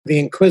the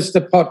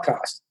Inquisitor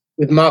podcast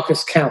with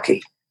Marcus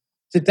Cauchi.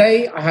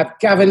 Today, I have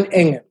Gavin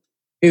Ingham,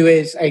 who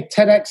is a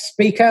TEDx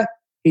speaker.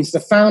 He's the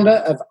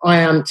founder of I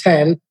Am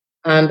 10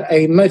 and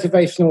a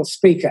motivational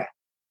speaker.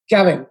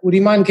 Gavin, would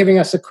you mind giving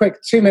us a quick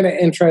 2-minute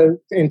intro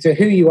into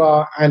who you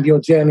are and your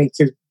journey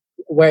to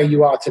where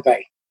you are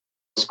today?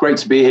 It's great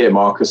to be here,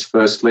 Marcus.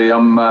 Firstly,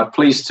 I'm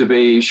pleased to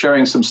be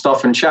sharing some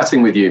stuff and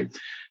chatting with you.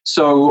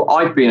 So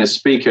I've been a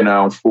speaker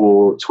now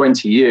for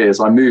 20 years.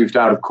 I moved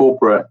out of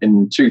corporate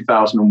in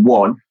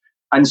 2001.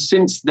 And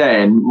since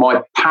then,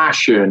 my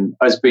passion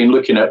has been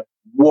looking at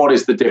what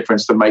is the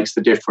difference that makes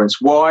the difference.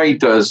 Why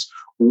does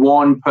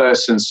one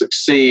person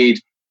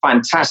succeed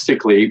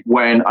fantastically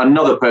when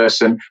another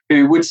person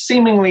who would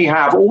seemingly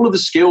have all of the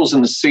skills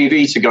and the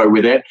CV to go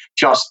with it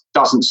just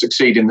doesn't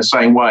succeed in the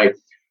same way?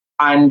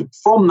 And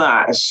from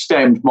that has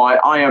stemmed my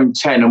I Am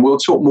 10, and we'll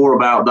talk more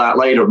about that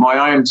later, my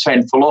I Am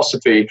 10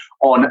 philosophy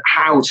on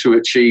how to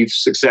achieve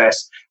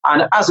success.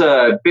 And as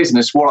a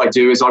business, what I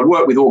do is I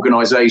work with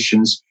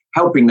organizations,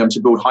 helping them to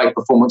build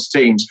high-performance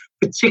teams,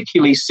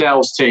 particularly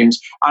sales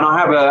teams. And I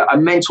have a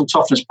mental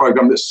toughness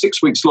program that's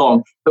 6 weeks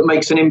long that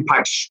makes an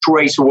impact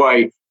straight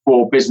away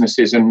for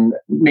businesses and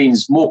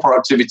means more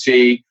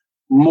productivity,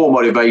 more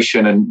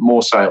motivation, and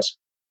more sales.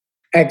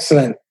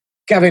 Excellent.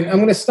 Gavin, I'm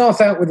going to start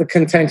out with a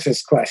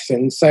contentious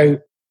question. So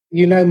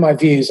you know my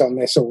views on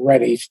this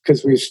already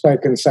because we've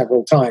spoken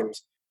several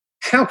times.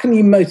 How can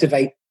you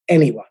motivate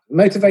anyone?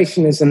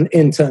 Motivation is an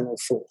internal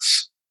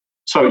force.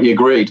 Totally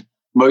agreed.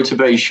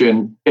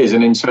 Motivation is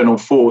an internal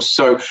force.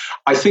 So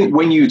I think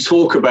when you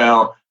talk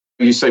about,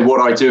 you say,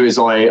 what I do is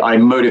I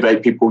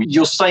motivate people,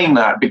 you're saying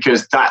that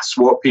because that's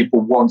what people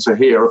want to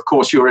hear. Of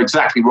course, you're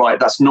exactly right.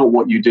 That's not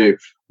what you do.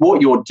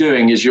 What you're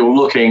doing is you're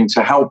looking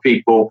to help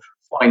people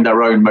find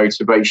their own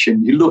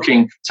motivation. You're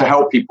looking to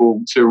help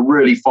people to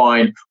really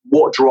find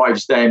what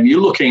drives them. You're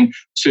looking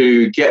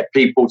to get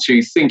people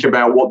to think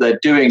about what they're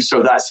doing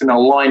so that's in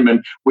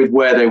alignment with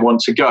where they want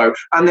to go.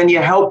 And then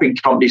you're helping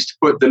companies to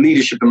put the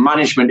leadership and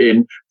management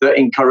in that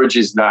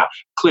encourages that.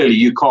 Clearly,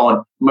 you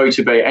can't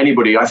motivate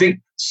anybody. I think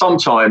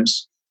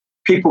sometimes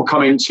people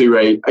come into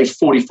a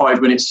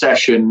 45-minute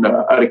session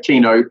at a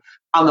keynote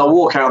and they'll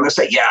walk out and they'll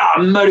say, yeah,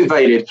 I'm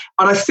motivated.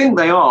 And I think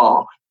they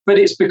are. But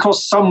it's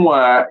because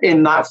somewhere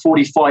in that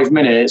 45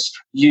 minutes,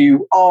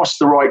 you asked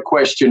the right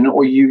question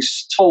or you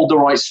told the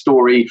right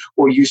story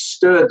or you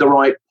stirred the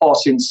right pot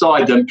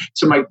inside them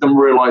to make them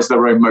realize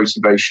their own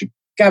motivation.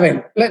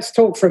 Gavin, let's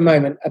talk for a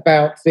moment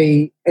about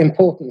the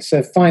importance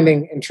of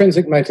finding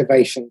intrinsic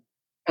motivation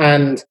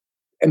and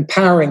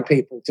empowering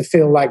people to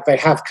feel like they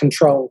have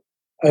control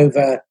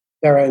over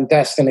their own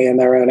destiny and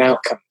their own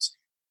outcomes.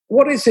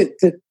 What is it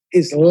that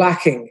is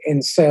lacking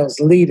in sales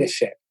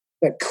leadership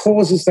that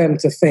causes them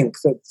to think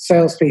that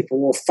salespeople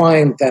will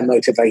find their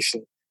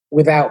motivation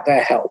without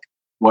their help?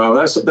 Well,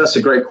 that's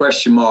a great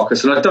question,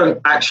 Marcus. And I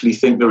don't actually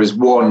think there is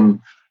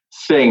one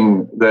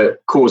thing that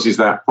causes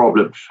that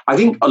problem. I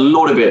think a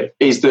lot of it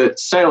is that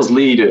sales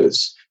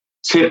leaders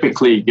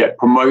typically get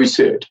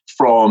promoted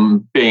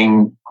from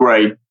being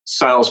great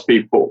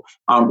salespeople.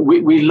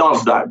 We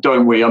love that,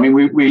 don't we? I mean,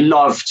 we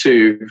love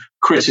to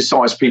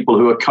criticize people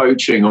who are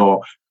coaching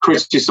or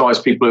criticize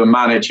people who are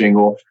managing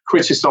or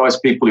criticize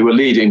people who are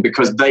leading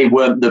because they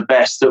weren't the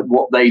best at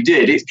what they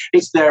did.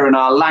 It's there in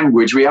our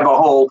language. We have a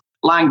whole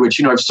language.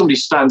 You know, if somebody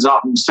stands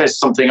up and says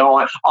something,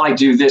 oh, I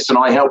do this and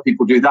I help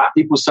people do that,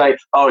 people say,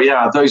 oh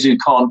yeah, those who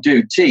can't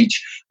do,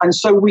 teach. And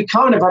so we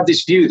kind of have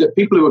this view that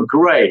people who are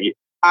great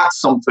at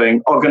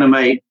something are going to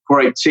make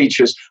great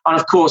teachers. And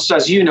of course,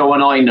 as you know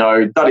and I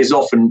know, that is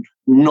often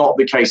not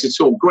the case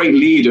at all. Great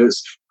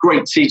leaders,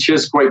 great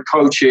teachers, great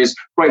coaches,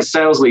 great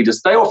sales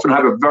leaders, they often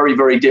have a very,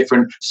 very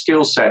different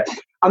skill set.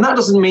 And that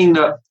doesn't mean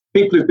that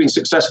people who've been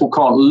successful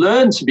can't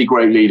learn to be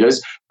great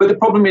leaders. But the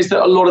problem is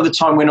that a lot of the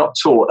time we're not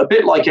taught. A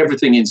bit like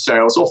everything in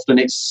sales, often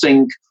it's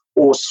sink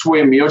or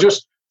swim. You're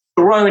just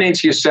thrown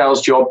into your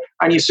sales job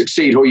and you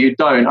succeed or you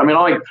don't. I mean,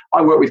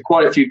 I work with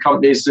quite a few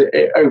companies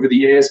over the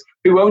years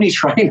who only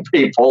train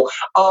people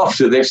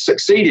after they've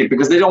succeeded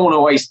because they don't want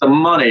to waste the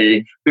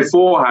money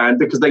beforehand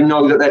because they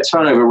know that their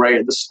turnover rate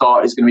at the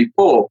start is going to be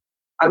poor.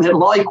 And then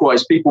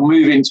likewise, people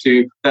move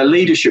into their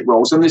leadership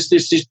roles and there's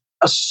this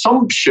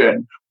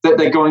assumption that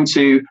they're going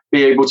to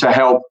be able to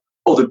help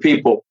other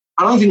people.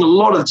 And I think a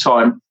lot of the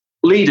time,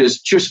 leaders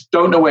just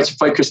don't know where to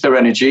focus their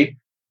energy.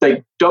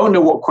 They don't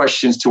know what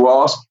questions to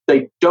ask.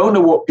 They don't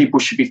know what people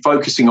should be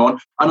focusing on.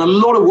 And a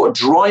lot of what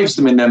drives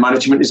them in their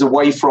management is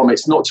away from it.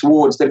 It's not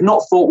towards. They've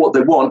not thought what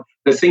they want.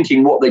 They're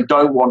thinking what they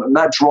don't want. And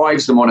that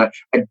drives them on a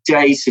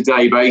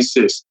day-to-day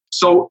basis.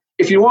 So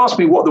if you ask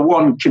me what the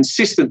one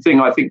consistent thing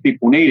I think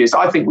people need is,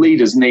 I think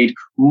leaders need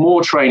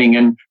more training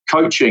and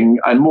coaching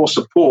and more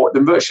support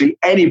than virtually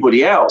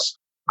anybody else.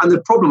 And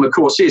the problem, of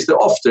course, is that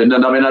often,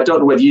 and I mean, I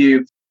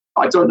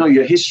don't know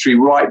your history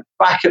right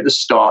back at the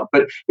start,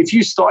 but if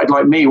you started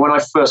like me, when I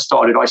first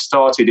started, I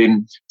started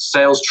in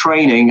sales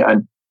training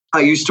and I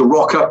used to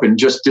rock up and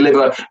just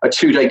deliver a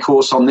 2-day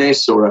course on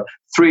this or a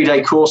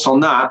 3-day course on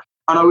that.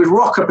 And I would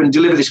rock up and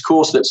deliver this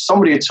course that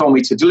somebody had told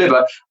me to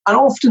deliver. And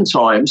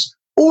oftentimes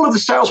all of the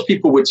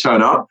salespeople would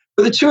turn up,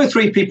 but the 2 or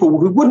 3 people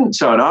who wouldn't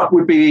turn up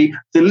would be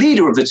the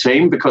leader of the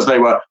team because they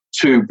were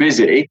too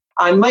busy,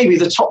 and maybe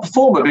the top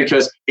performer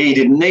because he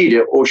didn't need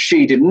it or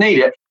she didn't need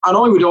it. And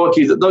I would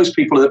argue that those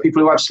people are the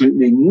people who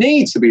absolutely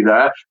need to be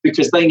there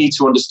because they need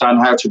to understand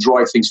how to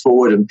drive things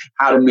forward and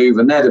how to move.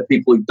 And they're the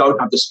people who don't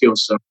have the skill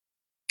set.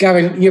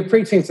 Gavin, you're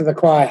preaching to the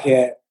choir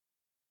here.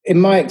 In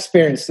my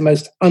experience, the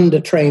most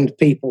undertrained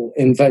people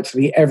in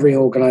virtually every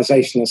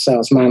organization are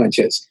sales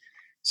managers.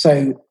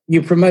 So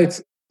you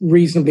promote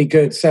reasonably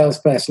good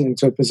salesperson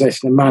into a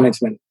position of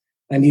management,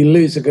 and you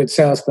lose a good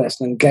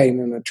salesperson and gain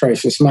an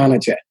atrocious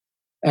manager.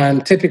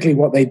 And typically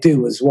what they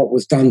do is what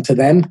was done to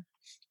them.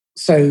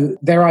 So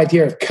their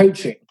idea of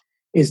coaching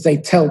is they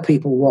tell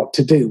people what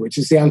to do, which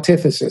is the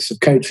antithesis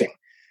of coaching.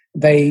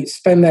 They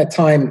spend their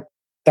time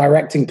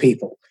directing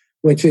people,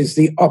 which is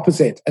the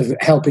opposite of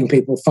helping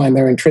people find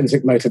their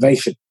intrinsic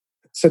motivation.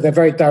 So they're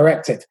very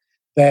directed.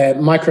 They're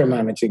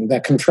micromanaging, they're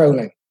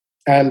controlling.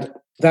 And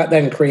that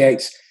then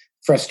creates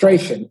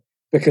frustration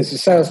because the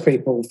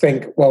salespeople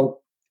think,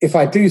 well, if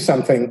I do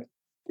something,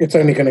 it's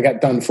only going to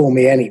get done for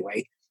me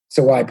anyway,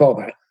 so why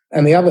bother?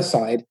 And the other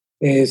side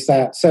is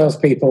that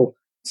salespeople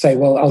say,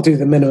 well, I'll do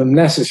the minimum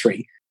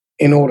necessary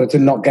in order to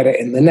not get it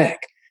in the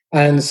neck.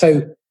 And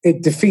so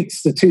it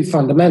defeats the two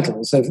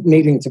fundamentals of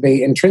needing to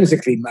be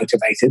intrinsically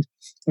motivated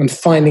and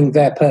finding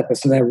their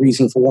purpose and their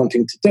reason for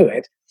wanting to do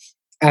it,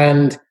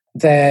 and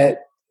their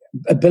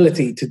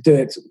ability to do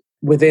it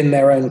within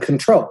their own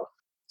control.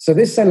 So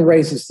this then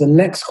raises the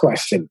next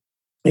question.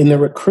 In the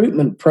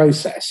recruitment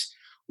process,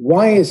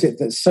 why is it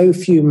that so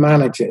few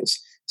managers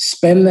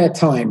spend their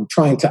time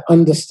trying to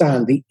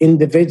understand the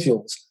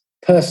individual's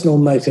personal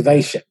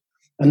motivation,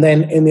 and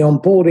then in the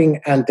onboarding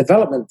and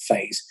development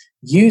phase,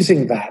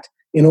 using that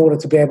in order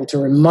to be able to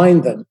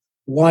remind them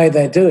why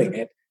they're doing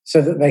it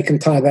so that they can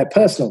tie their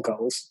personal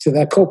goals to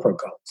their corporate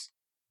goals?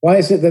 Why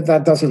is it that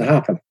that doesn't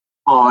happen?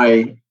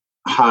 I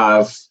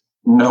have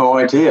no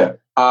idea.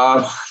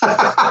 I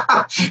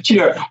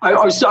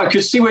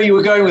could see where you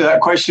were going with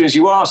that question as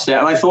you asked it,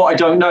 and I thought, I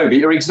don't know, but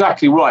you're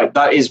exactly right.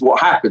 That is what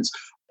happens.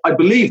 I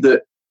believe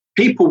that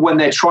people, when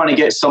they're trying to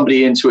get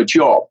somebody into a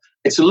job,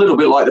 it's a little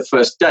bit like the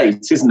first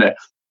date, isn't it?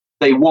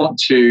 They want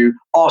to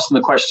ask them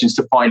the questions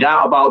to find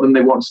out about them.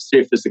 They want to see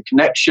if there's a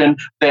connection.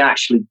 They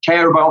actually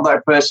care about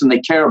that person. They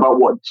care about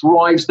what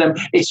drives them.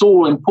 It's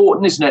all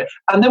important, isn't it?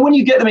 And then when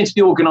you get them into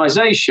the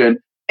organization,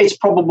 it's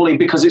probably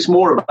because it's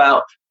more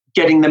about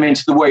getting them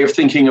into the way of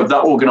thinking of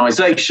that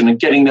organization and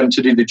getting them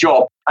to do the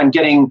job and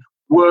getting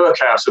work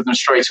out of them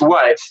straight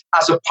away,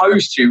 as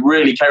opposed to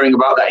really caring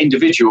about that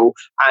individual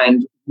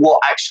and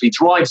what actually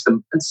drives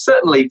them. And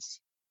certainly,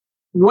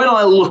 when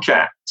I look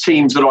at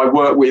teams that I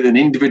work with and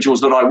individuals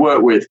that I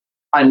work with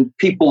and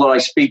people that I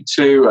speak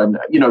to, and,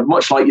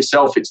 much like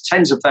yourself, it's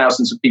tens of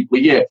thousands of people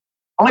a year,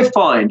 I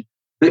find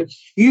that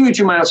huge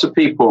amounts of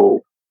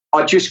people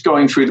are just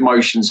going through the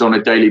motions on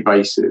a daily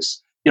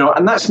basis.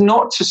 And that's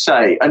not to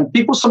say, and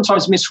people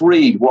sometimes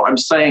misread what I'm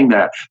saying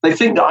there. They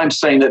think that I'm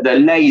saying that they're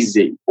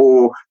lazy,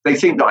 or they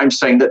think that I'm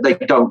saying that they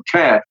don't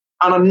care.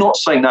 And I'm not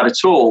saying that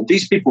at all.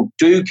 These people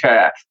do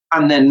care,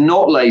 and they're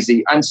not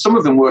lazy. And some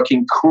of them work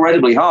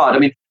incredibly hard. I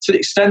mean, to the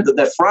extent that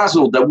they're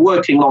frazzled, they're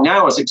working long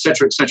hours, et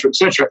cetera,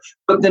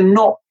 but they're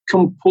not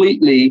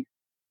completely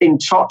in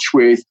touch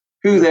with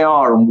who they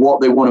are and what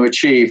they want to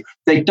achieve.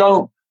 They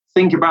don't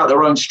think about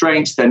their own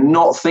strengths. They're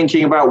not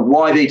thinking about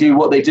why they do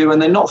what they do,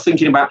 and they're not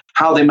thinking about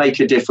how they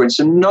make a difference.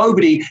 And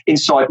nobody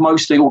inside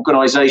most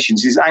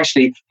organizations is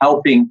actually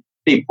helping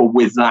people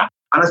with that.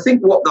 And I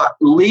think what that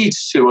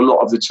leads to a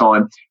lot of the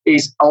time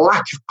is a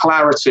lack of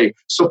clarity.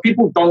 So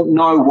people don't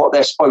know what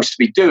they're supposed to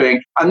be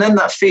doing. And then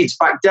that feeds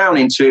back down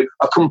into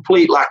a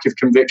complete lack of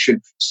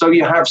conviction. So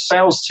you have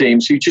sales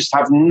teams who just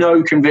have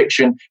no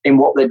conviction in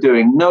what they're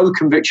doing, no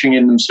conviction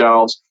in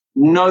themselves,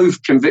 no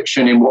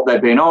conviction in what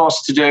they're being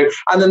asked to do.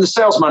 And then the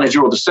sales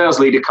manager or the sales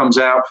leader comes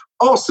out,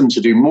 asks them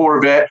to do more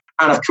of it.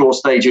 And of course,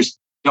 they just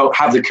don't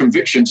have the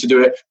conviction to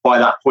do it by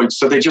that point.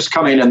 So they just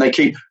come in and they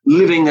keep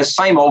living the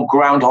same old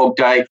Groundhog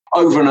Day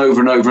over and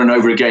over and over and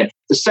over again.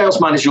 The sales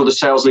manager or the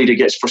sales leader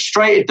gets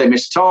frustrated. They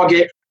miss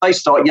target. They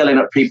start yelling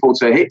at people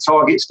to hit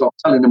targets, start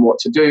telling them what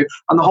to do.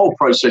 And the whole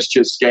process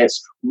just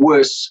gets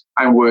worse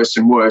and worse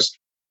and worse.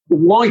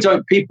 Why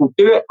don't people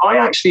do it? I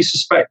actually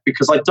suspect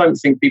because I don't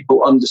think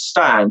people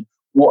understand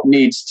what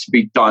needs to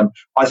be done.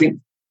 I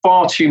think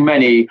far too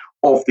many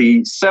of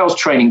the sales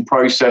training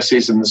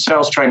processes and the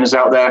sales trainers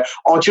out there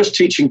are just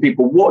teaching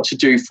people what to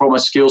do from a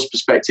skills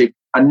perspective.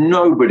 And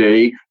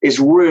nobody is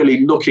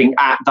really looking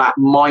at that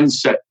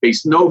mindset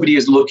piece. Nobody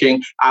is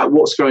looking at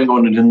what's going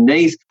on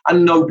underneath,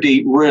 and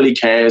nobody really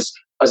cares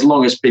as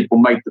long as people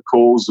make the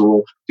calls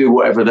or do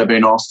whatever they're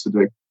being asked to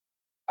do.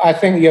 I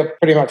think you're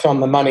pretty much on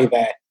the money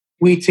there.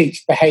 We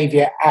teach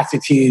behavior,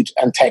 attitude,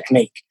 and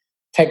technique.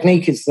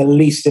 Technique is the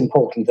least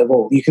important of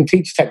all. You can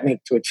teach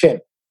technique to a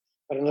chimp.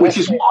 Which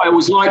is what I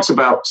always liked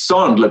about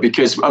Sandler,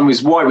 because and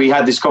was why we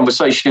had this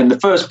conversation in the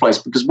first place.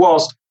 Because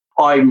whilst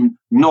I'm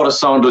not a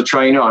Sandler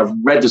trainer, I've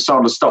read the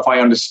Sandler stuff, I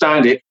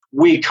understand it,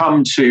 we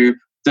come to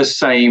the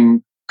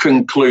same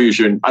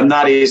conclusion. And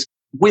that is,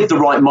 with the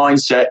right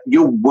mindset,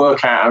 you'll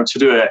work out how to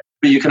do it.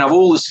 But you can have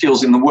all the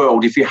skills in the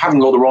world. If you haven't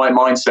got the right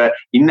mindset,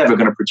 you're never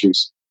going to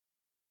produce.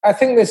 I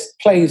think this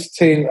plays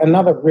to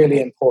another really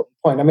important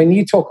point. I mean,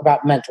 you talk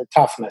about mental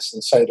toughness,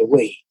 and so do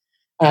we.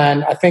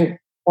 And I think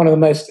one of the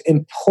most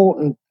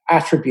important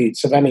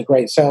attributes of any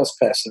great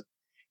salesperson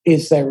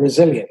is their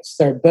resilience,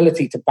 their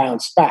ability to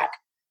bounce back.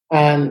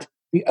 And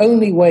the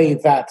only way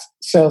that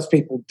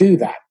salespeople do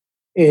that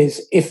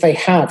is if they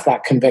have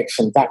that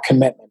conviction, that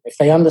commitment, if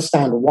they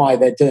understand why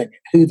they're doing it,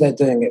 who they're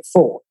doing it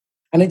for.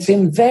 And it's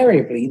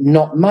invariably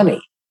not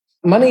money.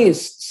 Money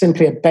is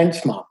simply a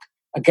benchmark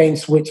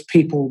against which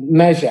people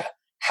measure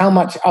how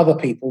much other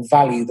people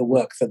value the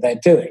work that they're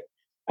doing.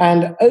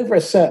 And over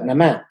a certain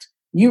amount,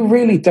 you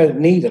really don't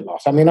need a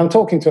lot. I mean, I'm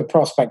talking to a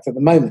prospect at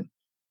the moment.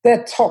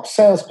 Their top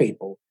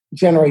salespeople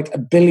generate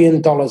 $1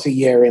 billion a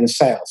year in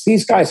sales.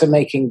 These guys are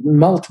making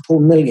multiple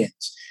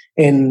millions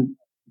in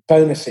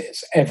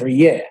bonuses every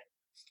year.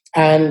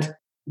 And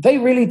they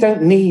really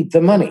don't need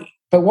the money.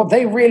 But what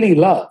they really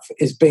love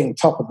is being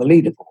top of the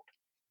leaderboard.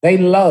 They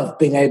love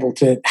being able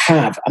to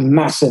have a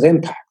massive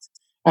impact.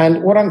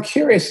 And what I'm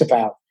curious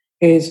about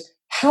is,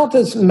 how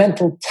does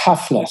mental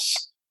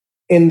toughness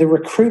in the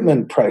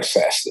recruitment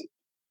process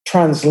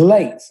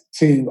translate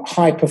to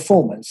high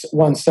performance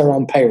once they're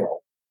on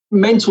payroll?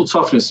 Mental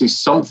toughness is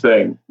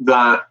something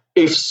that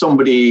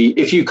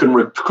if you can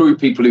recruit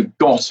people who've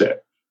got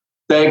it,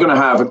 they're going to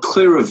have a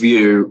clearer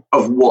view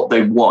of what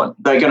they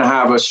want. They're going to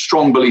have a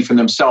strong belief in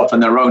themselves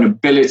and their own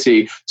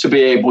ability to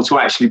be able to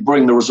actually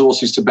bring the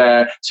resources to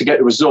bear to get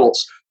the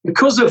results.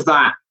 Because of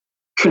that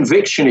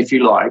conviction, if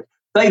you like,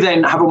 they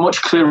then have a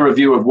much clearer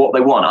view of what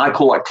they want. I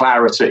call that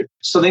clarity.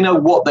 So they know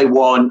what they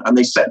want and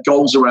they set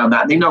goals around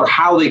that. They know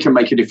how they can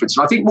make a difference.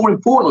 And I think more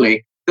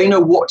importantly, they know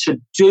what to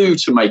do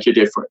to make a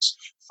difference.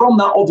 From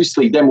that,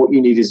 obviously, then what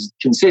you need is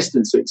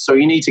consistency. So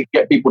you need to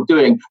get people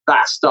doing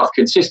that stuff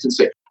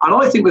consistently. And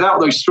I think without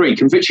those three,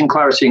 conviction,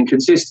 clarity, and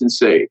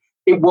consistency,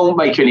 it won't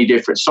make any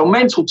difference. So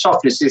mental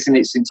toughness is in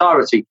its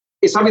entirety.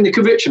 It's having the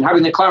conviction,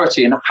 having the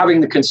clarity, and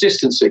having the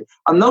consistency.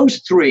 And those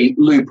three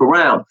loop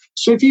around.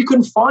 So if you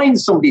can find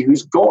somebody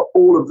who's got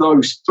all of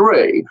those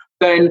three,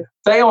 then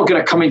they are going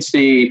to come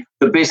into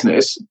the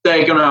business.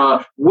 They're going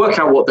to work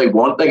out what they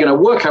want. They're going to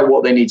work out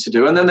what they need to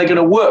do. And then they're going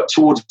to work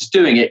towards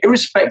doing it,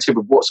 irrespective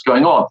of what's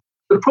going on.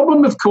 The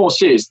problem, of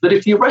course, is that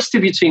if the rest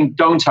of your team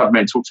don't have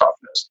mental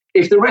toughness,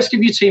 if the rest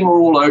of your team are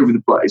all over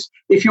the place,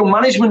 if your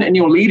management and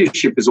your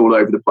leadership is all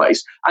over the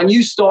place, and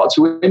you start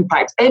to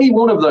impact any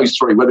one of those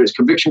three, whether it's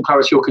conviction,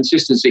 clarity, or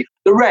consistency,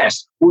 the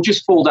rest will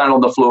just fall down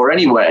on the floor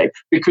anyway,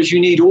 because you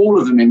need all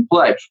of them in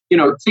play. You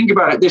know, think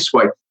about it this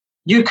way.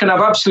 You can have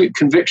absolute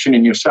conviction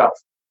in yourself,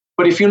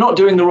 but if you're not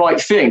doing the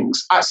right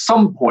things, at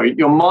some point,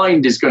 your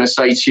mind is going to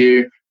say to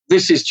you,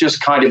 this is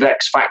just kind of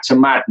X factor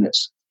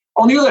madness.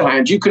 On the other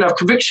hand, you can have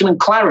conviction and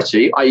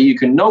clarity, i.e. you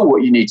can know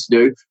what you need to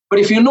do, but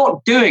if you're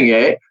not doing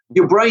it,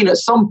 your brain at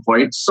some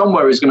point,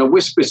 somewhere is going to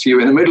whisper to you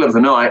in the middle of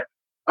the night,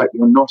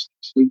 you're not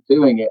actually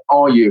doing it,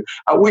 are you?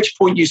 At which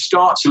point you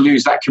start to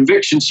lose that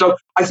conviction. So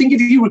I think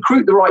if you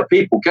recruit the right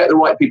people, get the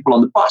right people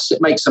on the bus,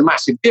 it makes a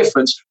massive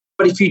difference.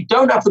 But if you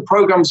don't have the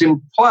programs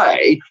in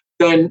play,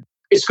 then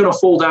it's going to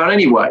fall down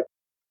anyway.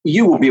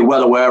 You will be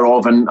well aware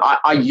of, and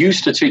I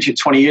used to teach it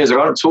 20 years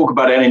ago, I don't talk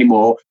about it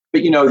anymore,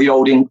 but you know, the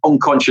old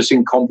unconscious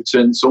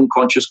incompetence,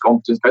 unconscious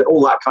competence,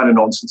 all that kind of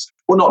nonsense.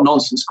 Well, not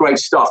nonsense, great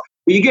stuff.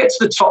 But you get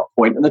to the top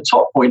point, and the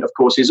top point, of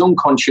course, is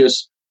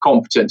unconscious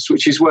competence,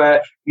 which is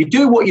where you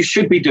do what you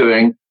should be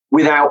doing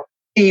without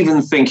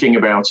even thinking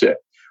about it.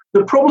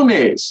 The problem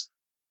is,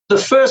 the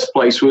first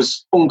place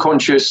was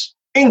unconscious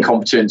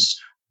incompetence.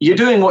 You're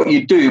doing what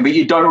you do, but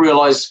you don't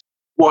realize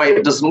why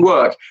it doesn't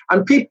work.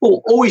 And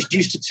people always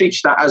used to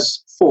teach that as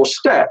 4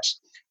 steps.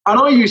 And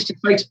I used to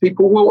say to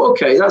people, well,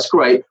 okay, that's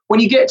great. When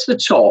you get to the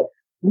top,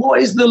 what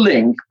is the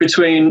link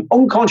between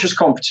unconscious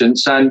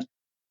competence and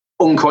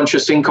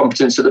unconscious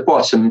incompetence at the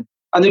bottom?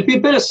 And there'd be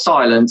a bit of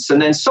silence.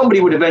 And then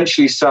somebody would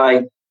eventually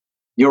say,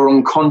 you're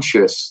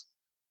unconscious.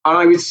 And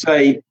I would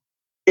say,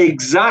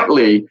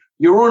 exactly.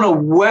 You're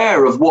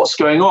unaware of what's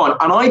going on.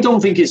 And I don't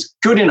think it's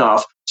good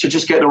enough to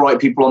just get the right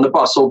people on the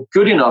bus, or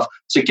good enough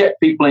to get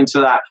people into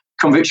that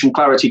conviction,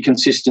 clarity,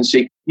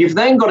 consistency. You've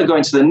then got to go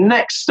into the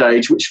next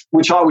stage,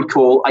 which I would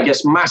call, I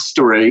guess,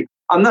 mastery.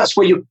 And that's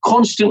where you're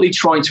constantly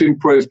trying to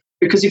improve.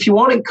 Because if you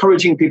aren't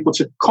encouraging people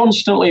to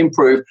constantly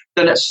improve,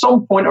 then at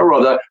some point or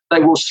other, they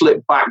will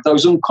slip back.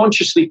 Those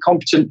unconsciously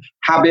competent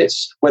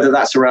habits, whether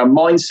that's around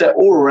mindset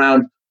or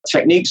around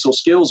techniques or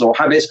skills or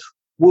habits,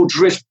 will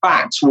drift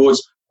back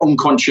towards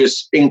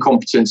unconscious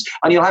incompetence.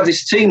 And you'll have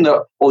this team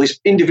that, or this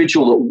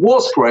individual that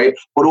was great,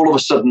 but all of a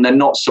sudden they're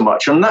not so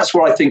much. And that's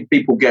where I think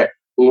people get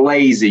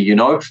lazy, you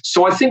know.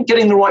 So I think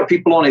getting the right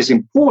people on is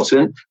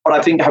important, but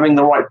I think having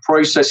the right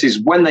processes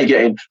when they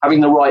get in,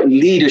 having the right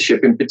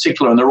leadership in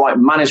particular, and the right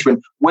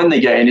management when they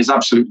get in is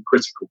absolutely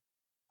critical.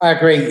 I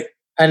agree.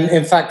 And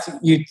in fact,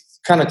 you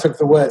kind of took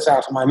the words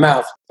out of my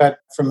mouth, but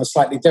from a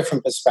slightly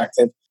different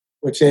perspective,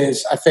 which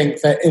is, I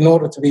think that in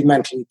order to be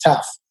mentally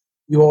tough,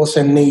 you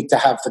also need to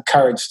have the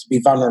courage to be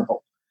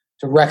vulnerable.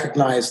 to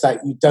recognize that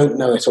you don't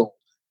know it all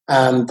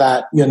and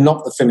that you're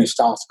not the finished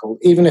article.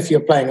 Even if you're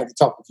playing at the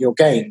top of your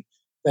game,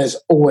 there's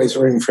always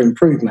room for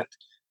improvement.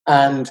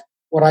 And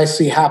what I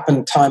see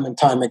happen time and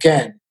time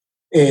again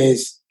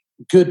is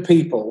good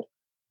people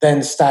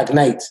then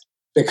stagnate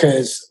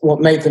because what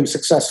made them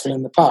successful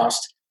in the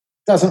past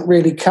doesn't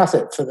really cut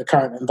it for the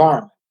current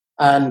environment.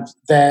 And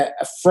they're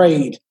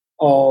afraid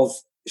of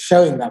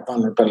showing that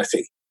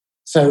vulnerability.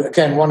 So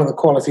again, one of the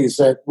qualities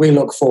that we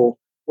look for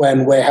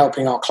when we're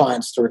helping our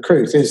clients to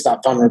recruit is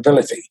that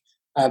vulnerability.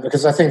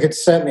 Because I think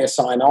it's certainly a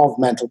sign of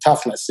mental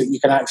toughness that you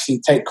can actually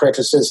take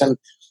criticism,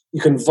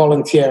 you can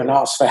volunteer and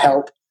ask for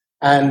help,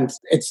 and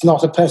it's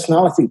not a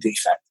personality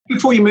defect.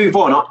 Before you move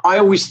on, I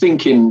always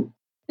think in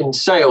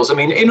sales, I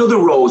mean, in other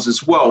roles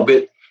as well,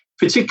 but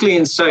particularly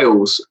in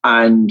sales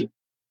and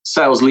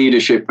sales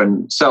leadership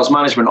and sales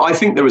management, I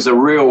think there is a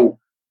real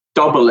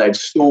double-edged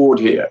sword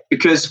here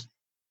because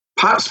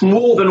perhaps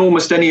more than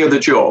almost any other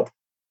job,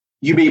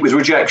 you meet with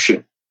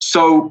rejection.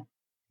 So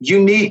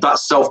you need that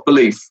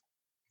self-belief.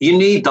 You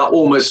need that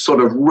almost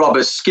sort of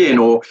rubber skin,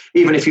 or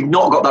even if you've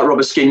not got that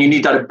rubber skin, you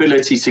need that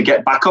ability to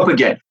get back up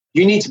again.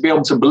 You need to be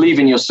able to believe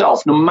in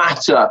yourself no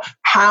matter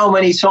how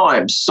many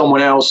times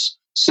someone else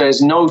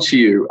says no to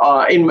you.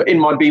 In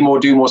my Be More,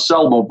 Do More,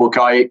 Sell More book,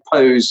 I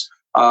pose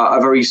a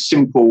very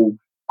simple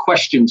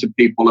question to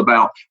people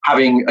about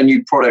having a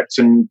new product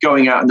and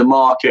going out in the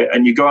market,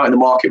 and you go out in the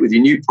market with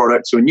your new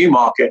product to a new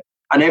market,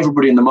 and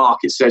everybody in the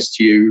market says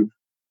to you,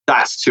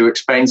 that's too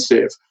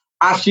expensive.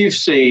 After you've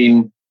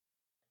seen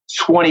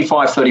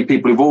 25, 30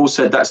 people who've all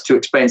said that's too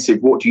expensive,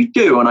 what do you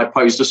do? And I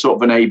posed a sort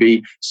of an A,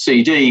 B,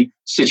 C, D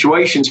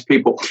situation to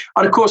people.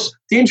 And of course,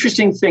 the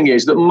interesting thing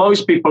is that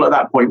most people at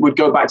that point would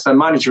go back to their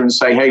manager and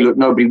say, hey, look,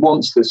 nobody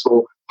wants this,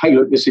 or hey,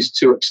 look, this is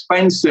too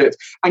expensive.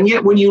 And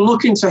yet when you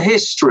look into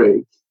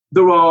history,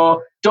 there are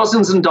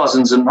dozens and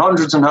dozens and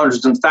hundreds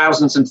and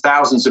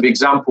thousands of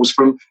examples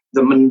from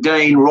the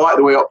mundane right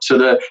the way up to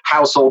the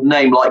household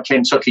name like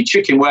Kentucky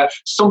Chicken, where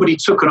somebody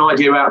took an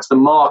idea out to the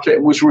market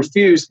and was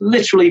refused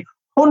literally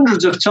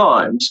hundreds of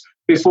times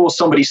before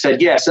somebody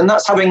said yes. And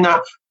that's having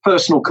that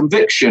personal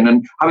conviction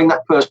and having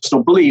that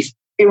personal belief,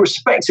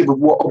 irrespective of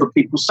what other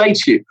people say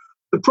to you.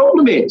 The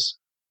problem is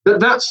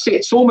that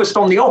sits almost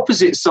on the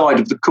opposite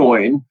side of the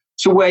coin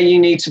to where you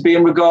need to be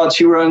in regard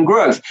to your own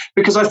growth.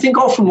 Because I think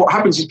often what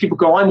happens is people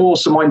go, I'm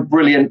awesome, I'm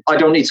brilliant, I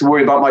don't need to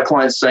worry about my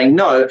clients saying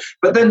no.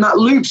 But then that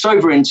loops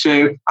over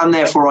into, and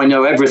therefore I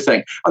know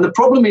everything. And the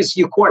problem is,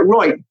 you're quite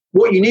right.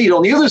 What you need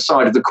on the other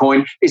side of the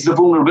coin is the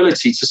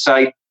vulnerability to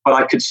say, but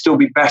I could still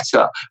be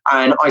better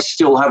and I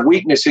still have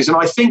weaknesses. And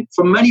I think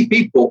for many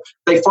people,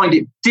 they find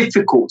it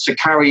difficult to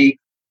carry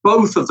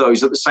both of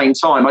those at the same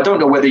time. I don't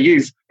know whether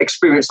you've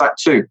experienced that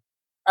too.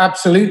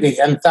 Absolutely.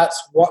 And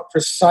that's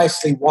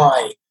precisely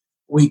why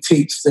we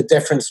teach the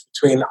difference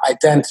between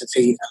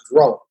identity and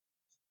role.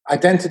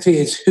 Identity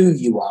is who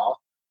you are.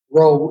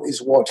 Role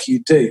is what you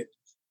do.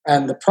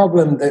 And the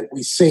problem that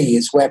we see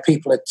is where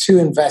people are too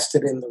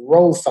invested in the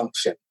role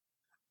function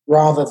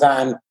rather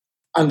than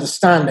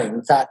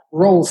understanding that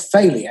role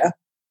failure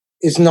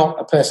is not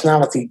a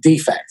personality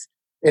defect.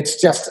 It's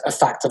just a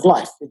fact of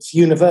life. It's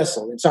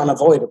universal. It's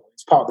unavoidable.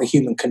 It's part of the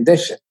human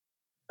condition.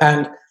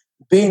 And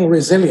being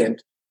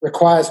resilient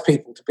requires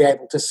people to be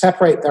able to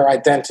separate their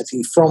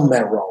identity from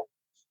their role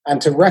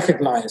and to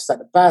recognize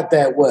that a bad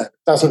day at work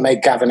doesn't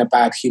make Gavin a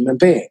bad human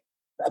being.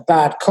 A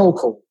bad cold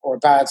call or a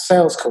bad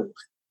sales call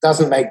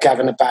doesn't make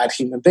Gavin a bad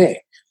human being.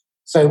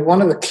 So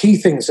one of the key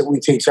things that we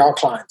teach our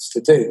clients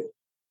to do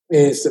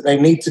is that they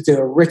need to do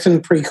a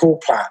written pre-call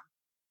plan.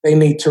 They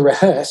need to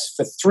rehearse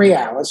for 3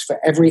 hours for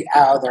every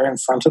hour they're in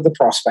front of the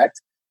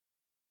prospect.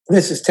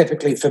 This is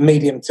typically for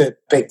medium to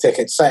big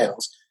ticket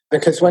sales,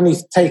 because when you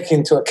take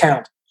into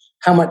account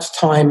how much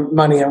time,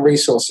 money, and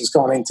resources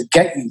gone in to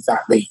get you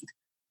that lead,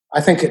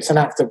 I think it's an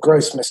act of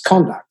gross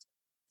misconduct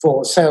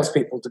for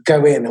salespeople to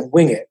go in and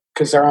wing it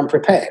because they're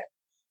unprepared.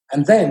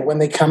 And then when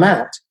they come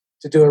out,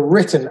 to do a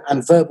written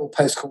and verbal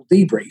post-call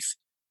debrief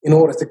in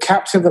order to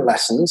capture the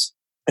lessons,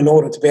 in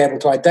order to be able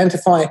to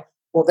identify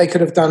what they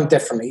could have done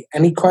differently,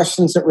 any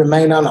questions that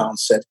remain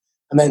unanswered,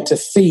 and then to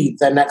feed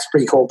their next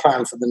pre-call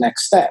plan for the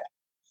next step.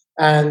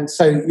 And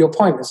so your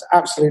point is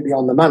absolutely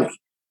on the money,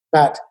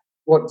 that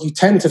what you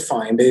tend to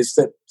find is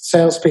that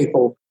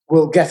salespeople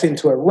will get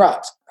into a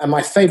rut. And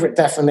my favorite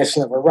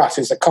definition of a rut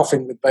is a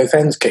coffin with both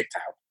ends kicked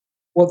out.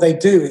 What they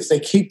do is they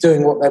keep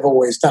doing what they've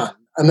always done,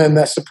 and then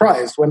they're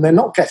surprised when they're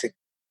not getting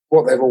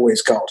what they've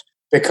always got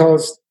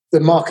because the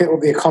market or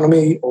the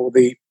economy or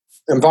the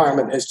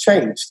environment has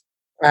changed.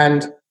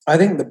 And I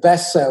think the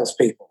best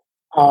salespeople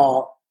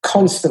are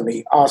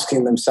constantly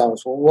asking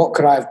themselves, well, what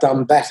could I have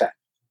done better?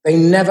 They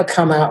never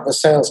come out of a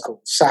sales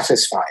call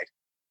satisfied.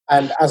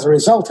 And as a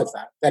result of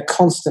that, they're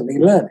constantly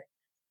learning.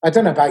 I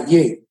don't know about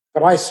you,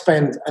 but I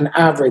spend an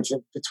average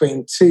of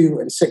between 2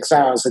 and 6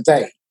 hours a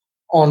day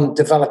on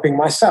developing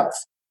myself.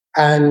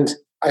 And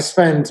I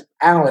spend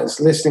hours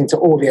listening to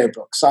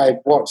audiobooks. I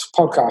watch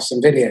podcasts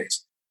and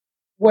videos.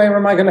 Where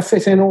am I going to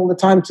fit in all the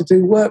time to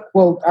do work?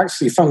 Well,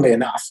 actually, funnily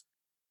enough,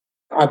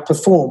 I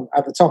perform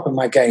at the top of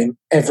my game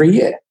every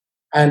year.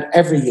 And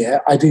every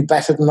year I do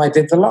better than I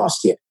did the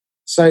last year.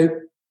 So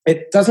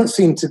it doesn't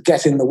seem to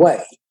get in the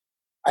way.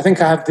 I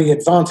think I have the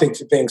advantage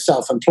of being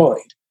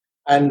self-employed.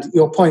 And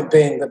your point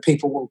being that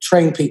people will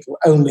train people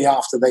only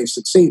after they've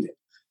succeeded.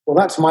 Well,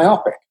 that's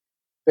myopic,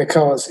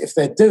 because if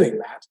they're doing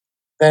that,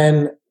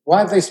 then why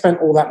have they spent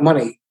all that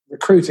money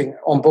recruiting,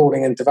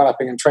 onboarding and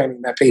developing and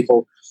training their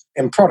people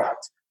in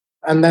product?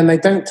 And then they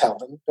don't tell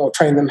them or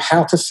train them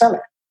how to sell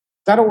it.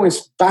 That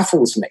always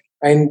baffles me.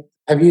 I mean,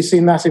 have you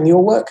seen that in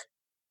your work?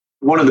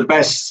 One of the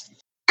best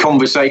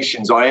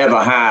conversations I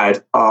ever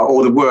had,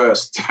 or the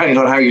worst, depending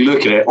on how you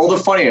look at it, or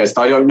the funniest,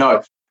 I don't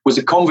know, was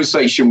a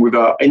conversation with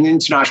an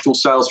international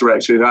sales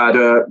director who had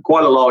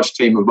quite a large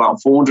team of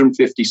about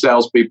 450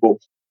 salespeople.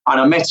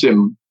 And I met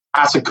him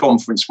at a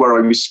conference where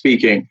I was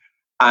speaking.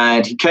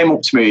 And he came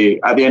up to me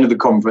at the end of the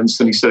conference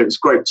and he said it was a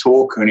great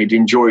talk and he'd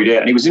enjoyed it.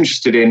 And he was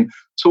interested in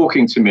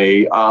talking to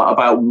me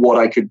about what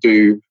I could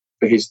do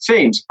for his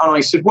teams. And I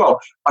said, well,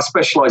 I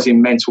specialize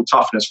in mental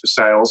toughness for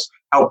sales,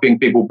 helping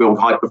people build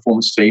high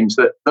performance teams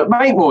that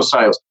make more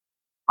sales.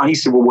 And he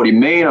said, well, what do you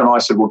mean? And I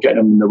said, well, getting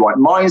them in the right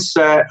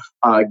mindset,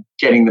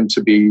 getting them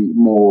to be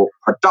more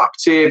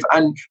productive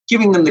and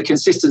giving them the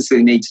consistency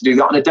they need to do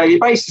that on a daily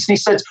basis. And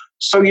he said,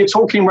 so you're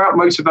talking about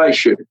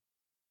motivation?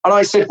 And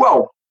I said,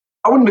 well,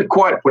 I wouldn't have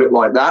quite put it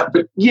like that.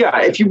 But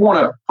yeah, if you want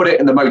to put it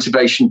in the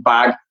motivation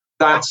bag,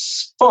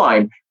 that's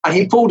fine. And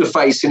he pulled a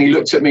face and he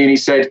looked at me and he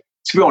said,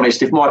 to be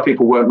honest, if my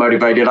people weren't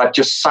motivated, I'd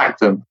just sack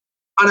them.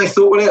 And I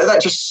thought, well,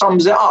 that just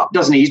sums it up,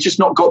 doesn't he? He's just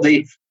not got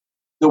the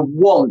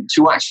want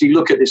to actually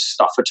look at this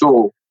stuff at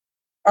all.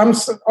 I'm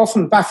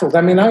often baffled.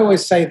 I mean, I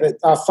always say that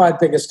our 5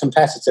 biggest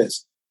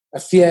competitors are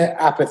fear,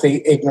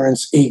 apathy,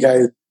 ignorance,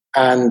 ego,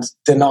 and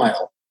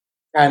denial.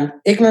 And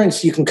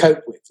ignorance you can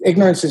cope with.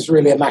 Ignorance is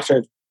really a matter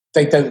of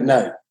they don't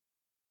know.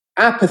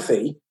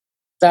 Apathy,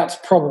 that's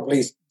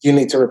probably, you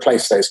need to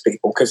replace those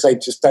people because they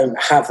just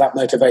don't have that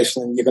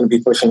motivation and you're going to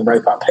be pushing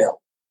rope uphill.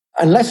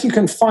 Unless you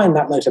can find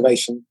that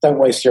motivation, don't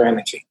waste your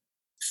energy.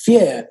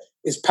 Fear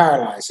is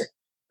paralyzing.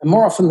 And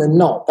more often than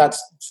not,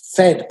 that's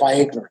fed by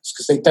ignorance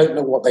because they don't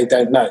know what they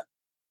don't know.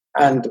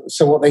 And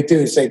so what they do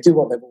is they do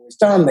what they've always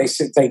done.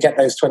 They get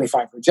those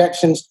 25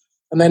 rejections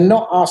and they're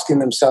not asking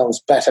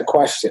themselves better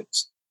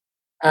questions.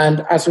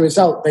 And as a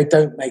result, they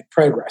don't make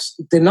progress.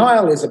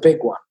 Denial is a big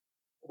one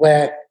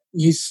where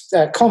you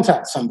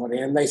contact somebody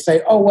and they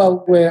say, oh,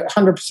 well, we're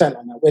 100%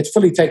 on that. We're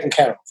fully taken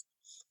care of.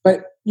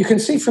 But you can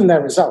see from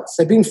their results,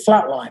 they've been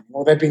flatlining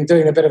or they've been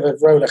doing a bit of a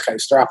roller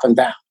coaster up and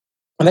down.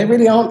 And they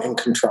really aren't in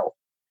control.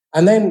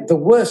 And then the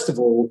worst of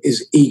all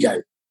is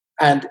ego.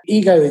 And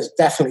ego is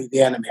definitely the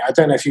enemy. I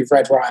don't know if you've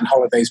read Ryan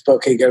Holiday's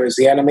book, Ego is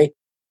the Enemy.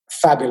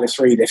 Fabulous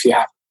read if you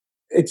have.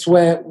 It's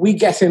where we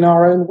get in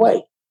our own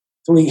way.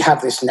 We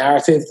have this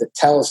narrative that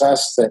tells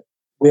us that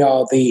we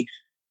are the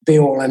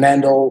be-all and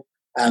end-all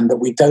and that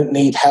we don't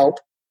need help.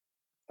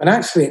 And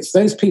actually, it's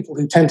those people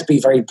who tend to be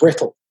very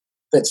brittle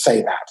that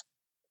say that,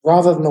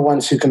 rather than the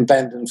ones who can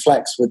bend and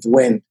flex with the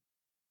wind.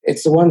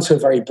 It's the ones who are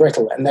very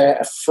brittle and they're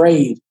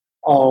afraid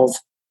of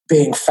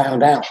being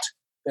found out.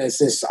 There's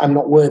this I'm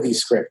not worthy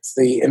script,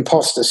 the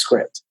imposter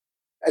script.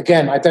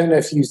 Again, I don't know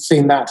if you've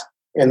seen that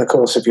in the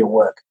course of your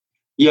work.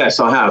 Yes,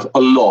 I have.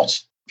 A lot.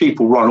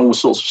 People run all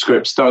sorts of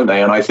scripts, don't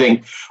they? And I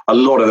think a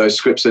lot of those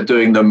scripts are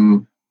doing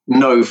them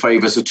no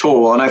favors at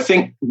all. And I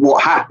think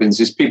what happens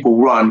is people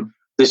run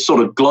this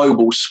sort of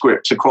global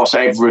script across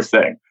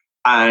everything.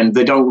 And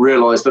they don't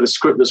realize that a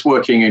script that's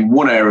working in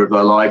one area of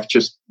their life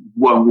just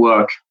won't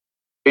work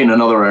in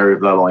another area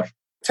of their life.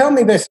 Tell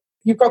me this.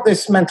 You've got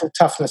this mental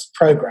toughness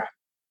program.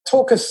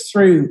 Talk us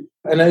through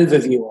an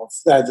overview of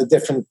the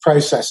different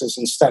processes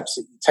and steps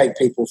that you take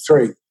people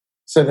through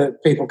so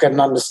that people get an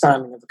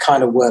understanding of the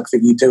kind of work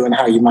that you do and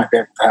how you might be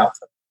able to help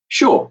them.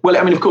 Sure. Well,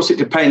 I mean, of course, it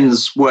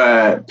depends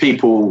where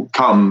people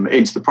come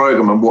into the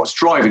program and what's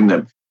driving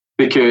them.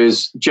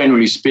 Because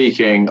generally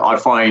speaking, I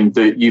find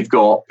that you've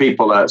got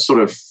people at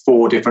sort of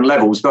 4 different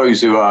levels.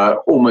 Those who are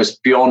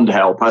almost beyond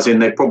help, as in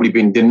they've probably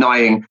been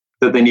denying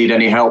that they need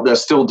any help. They're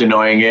still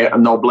denying it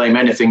and they'll blame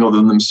anything other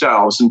than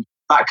themselves. And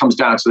that comes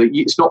down to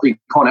it's not that you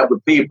can't help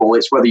the people,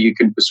 it's whether you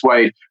can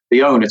persuade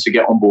the owner to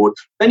get on board.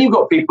 Then you've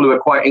got people who are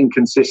quite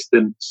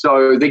inconsistent.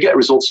 So they get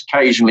results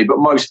occasionally, but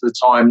most of the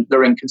time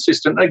they're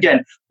inconsistent. And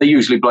again, they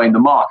usually blame the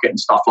market and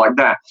stuff like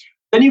that.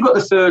 Then you've got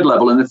the third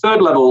level, and the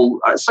third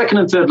level, second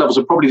and third levels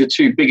are probably the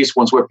 2 biggest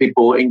ones where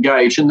people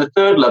engage. And the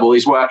third level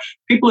is where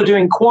people are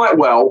doing quite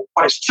well,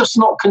 but it's just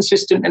not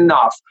consistent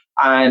enough.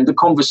 And the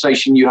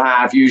conversation you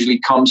have usually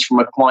comes from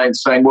a client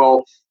saying,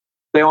 well,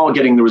 they are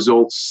getting the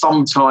results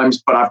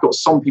sometimes, but I've got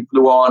some people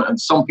who aren't and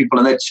some people,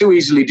 and they're too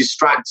easily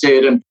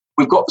distracted. And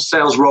we've got the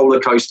sales roller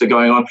coaster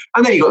going on.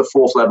 And then you've got the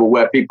 4th level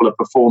where people are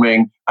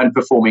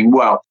performing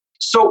well.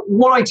 So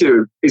what I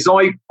do is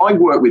I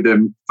work with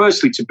them,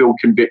 firstly, to build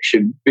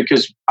conviction,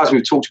 because as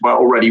we've talked about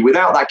already,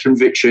 without that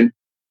conviction,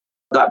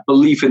 that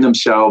belief in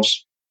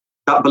themselves,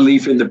 that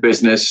belief in the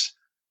business,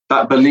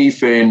 that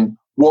belief in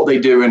what they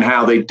do and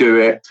how they do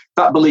it,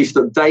 that belief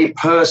that they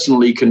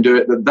personally can do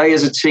it, that they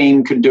as a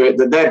team can do it,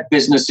 that their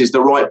business is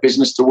the right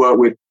business to work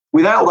with.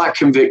 Without that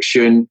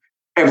conviction,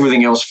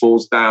 everything else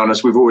falls down,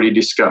 as we've already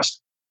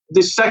discussed.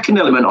 The second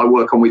element I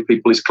work on with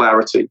people is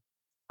clarity.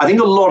 I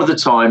think a lot of the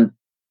time,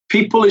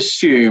 people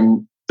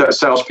assume that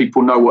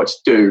salespeople know what to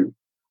do.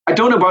 I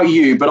don't know about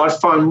you, but I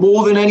find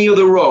more than any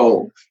other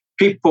role,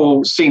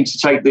 people seem to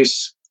take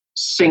this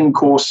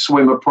sink or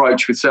swim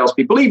approach with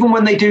salespeople. Even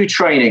when they do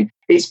training,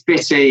 it's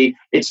bitty,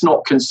 it's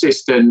not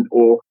consistent,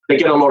 or they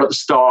get a lot at the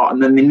start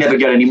and then they never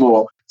get any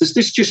more. There's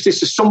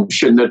this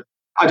assumption that,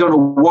 I don't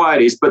know why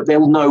it is, but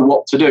they'll know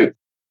what to do.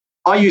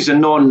 I use a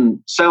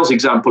non-sales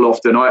example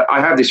often. I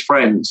have this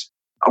friend,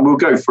 and we'll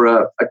go for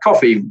a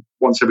coffee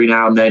once every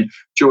now and then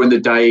during the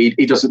day.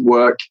 He doesn't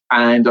work,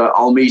 and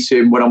I'll meet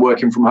him when I'm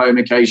working from home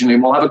occasionally,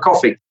 and we'll have a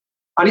coffee.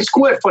 And it's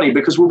quite funny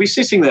because we'll be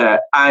sitting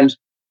there and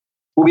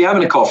we'll be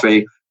having a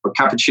coffee, a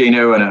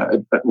cappuccino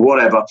and a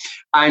whatever,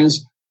 and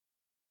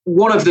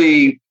one of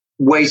the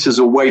waiters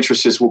or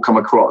waitresses will come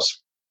across,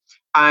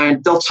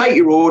 and they'll take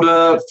your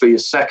order for your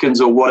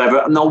seconds or whatever,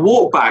 and they'll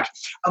walk back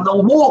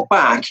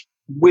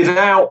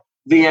without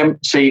the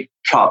empty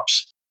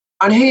cups.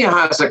 And he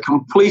has a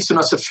complete and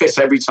utter fit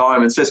every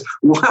time and says,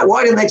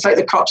 why didn't they take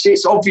the cups?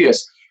 It's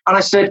obvious. And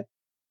I said,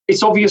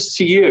 it's obvious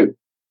to you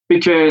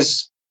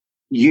because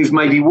you've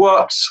maybe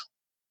worked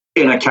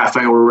in a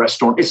cafe or a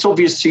restaurant. It's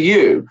obvious to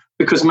you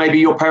because maybe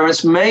your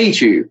parents made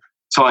you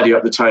tidy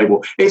up the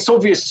table. It's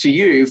obvious to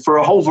you for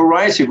a whole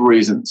variety of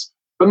reasons,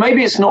 but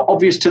maybe it's not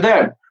obvious to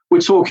them.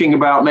 We're talking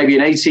about maybe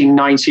an 18,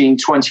 19,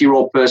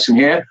 20-year-old person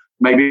here.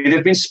 Maybe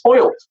they've been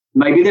spoiled.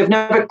 Maybe they've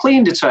never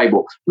cleaned a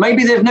table.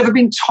 Maybe they've never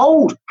been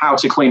told how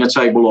to clean a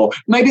table, or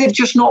maybe they've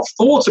just not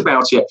thought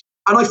about it.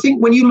 And I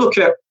think when you look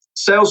at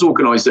sales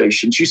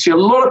organizations, you see a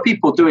lot of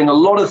people doing a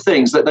lot of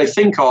things that they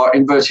think are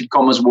inverted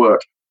commas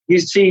work. You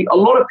see a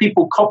lot of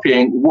people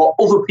copying what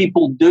other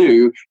people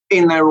do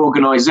in their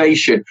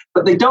organization,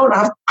 but they don't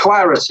have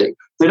clarity.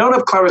 They don't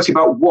have clarity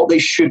about what they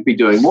should be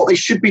doing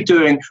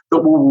that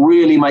will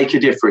really make a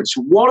difference.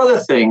 What are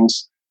the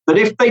things that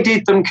if they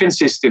did them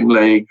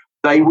consistently,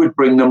 they would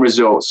bring them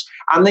results?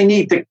 And they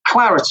need the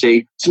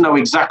clarity to know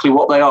exactly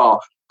what they are,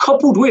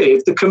 coupled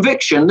with the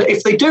conviction that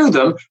if they do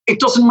them, it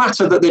doesn't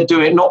matter that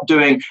they're not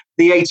doing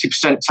the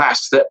 80%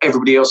 tasks that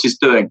everybody else is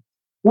doing.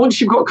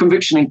 Once you've got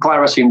conviction and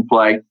clarity in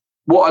play,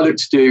 what I look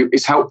to do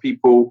is help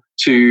people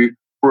to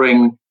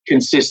bring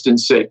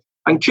consistency.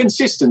 And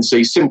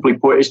consistency, simply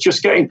put, is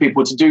just getting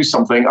people to do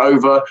something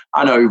over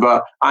and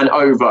over and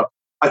over.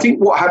 I think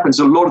what happens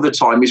a lot of the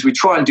time is we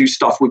try and do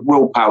stuff with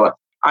willpower.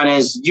 And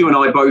as you and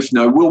I both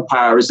know,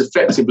 willpower is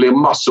effectively a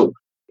muscle.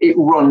 It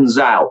runs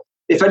out.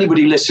 If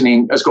anybody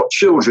listening has got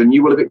children,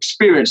 you will have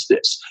experienced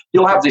this.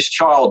 You'll have this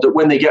child that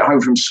when they get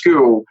home from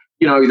school,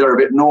 they're a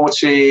bit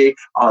naughty,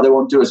 they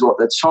won't do as what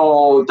they're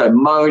told, they're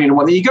moaning. And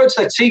when you go to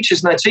their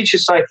teachers and their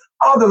teachers say,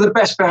 oh, they're the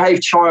best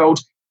behaved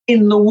child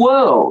in the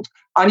world.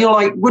 And you're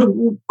like, what?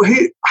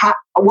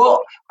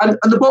 And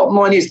the bottom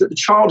line is that the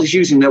child is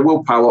using their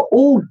willpower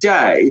all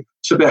day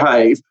to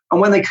behave. And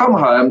when they come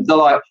home, they're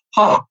like,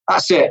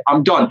 that's it,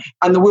 I'm done.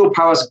 And the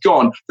willpower's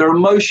gone. Their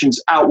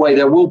emotions outweigh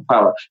their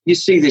willpower. You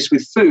see this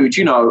with food.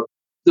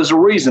 There's a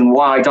reason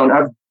why I don't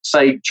have,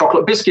 say,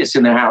 chocolate biscuits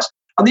in the house.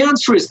 And the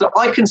answer is that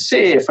I can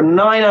sit here for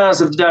 9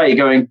 hours of the day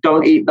going,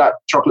 don't eat that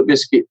chocolate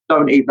biscuit,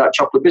 don't eat that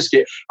chocolate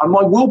biscuit. And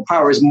my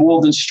willpower is more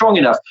than strong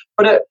enough.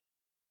 But at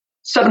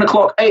 7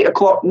 o'clock, 8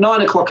 o'clock,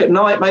 9 o'clock at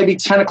night, maybe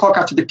 10 o'clock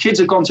after the kids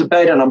have gone to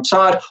bed and I'm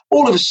tired,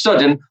 all of a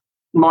sudden,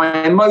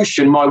 my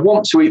emotion, my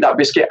want to eat that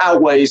biscuit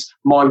outweighs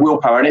my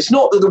willpower. And it's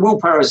not that the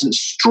willpower isn't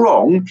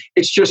strong,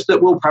 it's just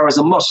that willpower is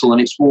a muscle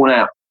and it's worn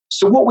out.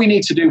 So what we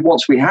need to do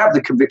once we have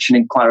the conviction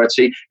and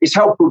clarity is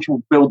help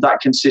people build that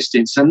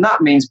consistency. And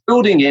that means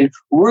building in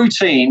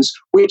routines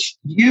which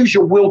use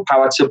your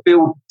willpower to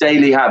build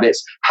daily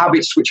habits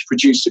which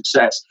produce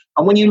success.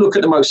 And when you look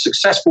at the most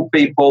successful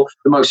people,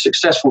 the most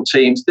successful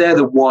teams, they're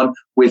the one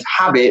with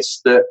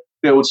habits that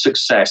build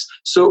success.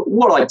 So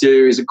what I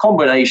do is a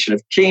combination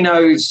of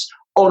keynotes,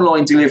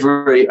 online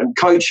delivery and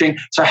coaching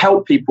to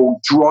help people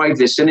drive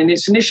this. And in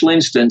its initial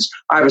instance,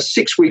 I have a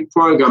 6-week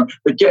program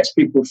that gets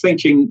people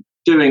thinking,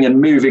 doing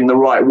and moving the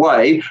right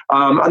way.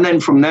 And then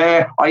from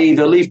there, I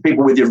either leave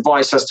people with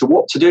advice as to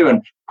what to do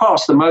and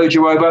pass the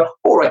mojo over,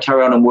 or I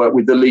carry on and work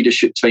with the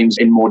leadership teams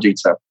in more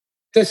detail.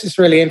 This is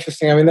really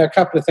interesting. I mean, there are a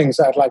couple of things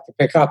that I'd like to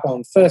pick up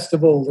on. First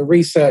of all, the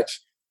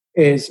research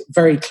is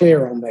very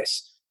clear on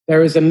this.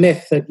 There is a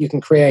myth that you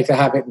can create a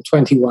habit in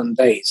 21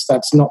 days.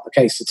 That's not the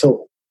case at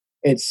all.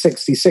 It's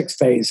 66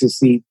 days is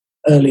the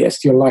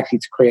earliest you're likely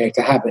to create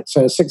a habit.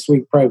 So a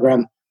 6-week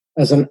program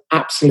as an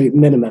absolute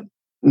minimum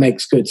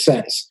makes good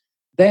sense.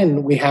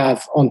 Then we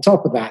have, on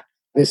top of that,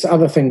 this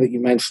other thing that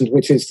you mentioned,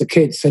 which is the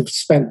kids have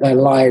spent their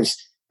lives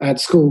at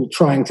school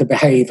trying to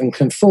behave and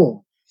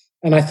conform.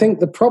 And I think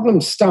the problem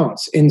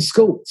starts in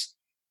schools.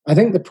 I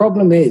think the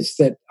problem is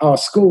that our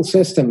school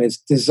system is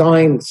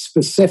designed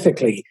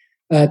specifically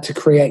to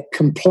create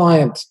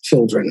compliant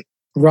children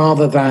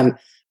rather than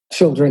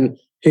children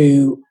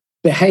who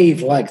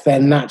behave like their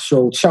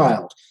natural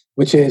child,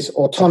 which is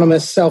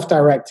autonomous,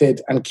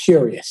 self-directed, and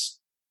curious.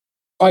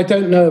 I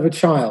don't know of a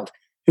child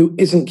who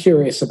isn't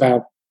curious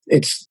about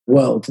its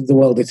world, the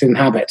world it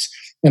inhabits,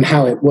 and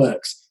how it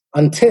works,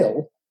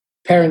 until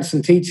parents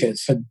and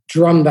teachers had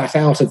drummed that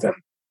out of them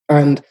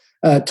and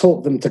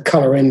taught them to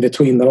colour in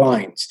between the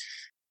lines.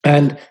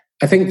 And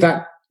I think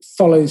that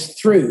follows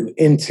through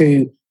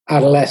into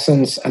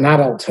adolescence and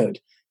adulthood,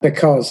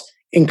 because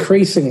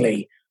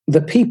increasingly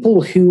the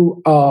people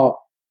who are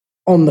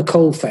on the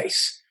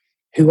coalface,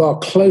 who are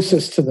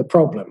closest to the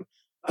problem,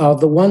 are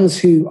the ones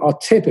who are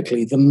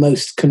typically the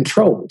most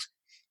controlled.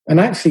 And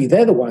actually,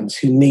 they're the ones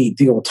who need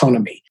the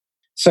autonomy.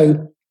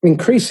 So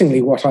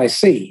increasingly what I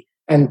see,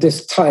 and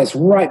this ties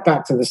right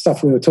back to the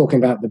stuff we were talking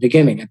about at the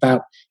beginning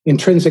about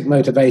intrinsic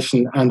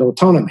motivation and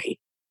autonomy,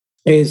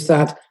 is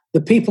that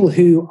the people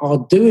who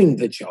are doing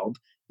the job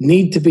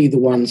need to be the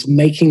ones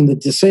making the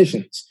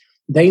decisions.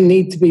 They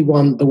need to be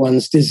the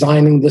ones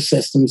designing the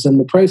systems and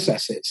the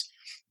processes.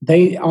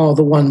 They are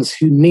the ones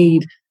who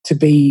need to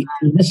be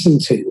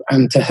listened to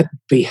and to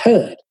be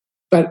heard.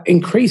 But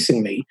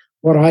increasingly,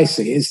 what I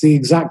see is the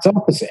exact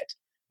opposite.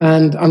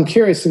 And I'm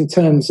curious in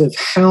terms of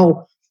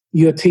how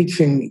you're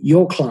teaching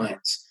your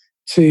clients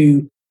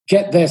to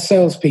get their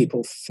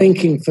salespeople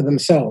thinking for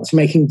themselves,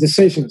 making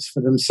decisions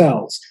for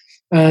themselves.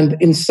 And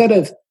instead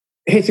of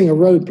hitting a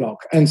roadblock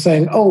and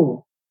saying,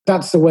 oh,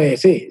 that's the way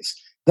it is,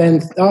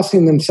 then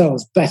asking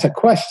themselves better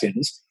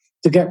questions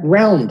to get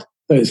round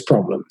those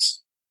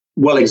problems.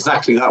 Well,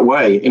 exactly that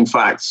way, in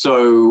fact.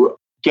 So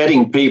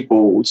getting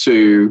people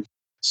to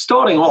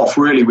starting off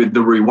really with the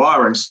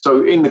rewiring.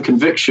 So in the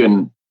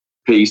conviction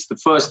piece, the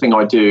first thing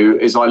I do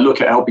is I look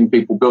at helping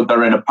people build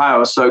their inner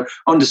power. So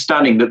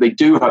understanding that they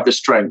do have the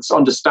strengths,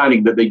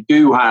 understanding that they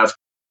do have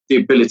the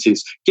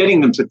abilities,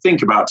 getting them to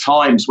think about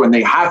times when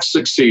they have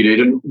succeeded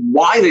and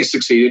why they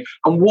succeeded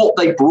and what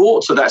they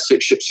brought to that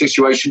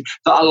situation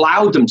that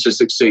allowed them to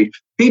succeed.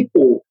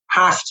 People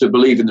have to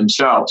believe in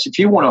themselves. If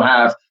you want to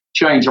have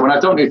change, I mean, I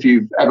don't know if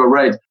you've ever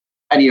read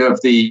any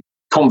of the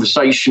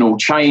conversational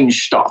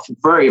change stuff,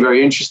 very,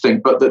 very interesting,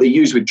 but that they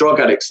use with drug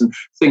addicts and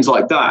things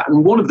like that.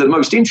 And one of the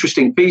most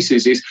interesting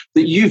pieces is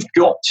that you've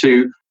got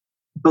to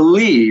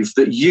believe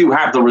that you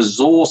have the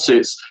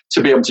resources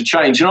to be able to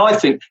change. And I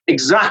think,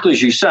 exactly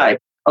as you say,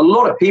 a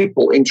lot of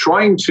people, in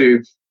trying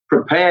to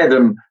prepare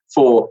them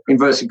for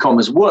inverted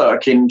commas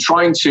work, in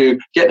trying to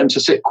get them to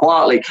sit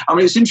quietly. I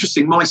mean, it's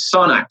interesting. My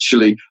son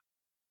actually,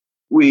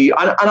 and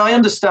I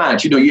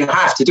understand, you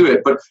have to do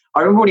it. But I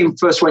remember when he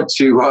first went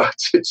to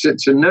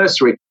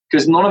nursery,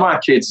 because none of our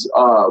kids,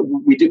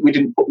 we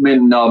didn't put them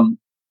in.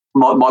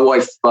 My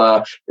wife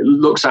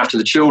looks after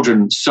the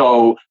children,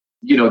 so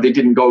they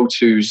didn't go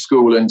to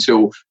school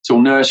until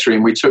nursery,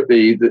 and we took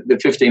the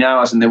 15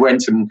 hours, and they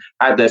went and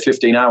had their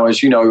 15 hours,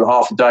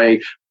 half a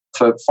day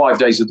for 5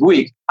 days of the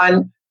week.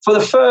 And for the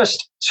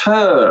first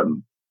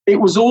term, it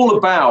was all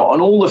about,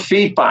 and all the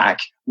feedback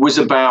was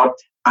about,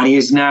 and he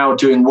is now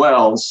doing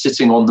well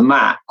sitting on the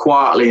mat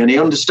quietly, and he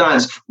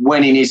understands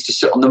when he needs to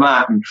sit on the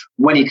mat and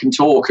when he can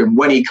talk and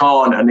when he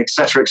can't, and et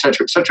cetera, et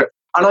cetera, et cetera.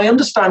 And I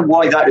understand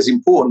why that is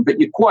important, but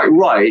you're quite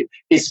right.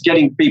 It's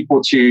getting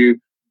people to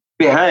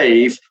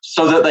behave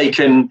so that they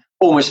can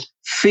almost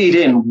feed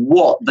in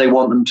what they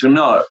want them to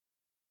know.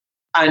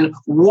 And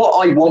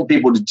what I want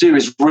people to do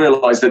is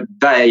realize that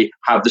they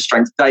have the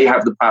strength, they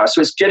have the power. So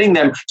it's getting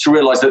them to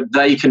realize that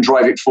they can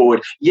drive it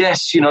forward.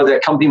 Yes, their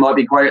company might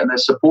be great and their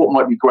support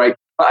might be great.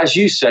 But as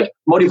you said,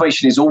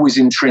 motivation is always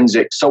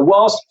intrinsic. So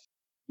whilst,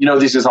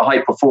 this is a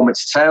high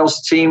performance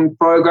sales team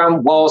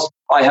program, whilst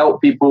I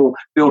help people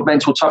build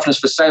mental toughness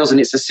for sales, and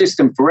it's a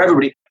system for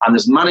everybody, and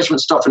there's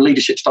management stuff and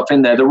leadership stuff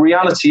in there, the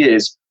reality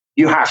is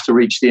you have to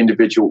reach the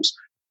individuals.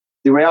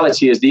 The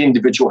reality is the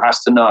individual has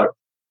to know.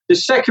 The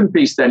second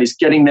piece then is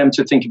getting them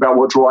to think about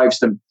what drives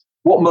them,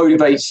 what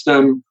motivates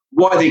them,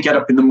 why they get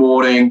up in the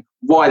morning,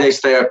 why they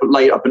stay up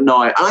late up at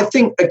night. And I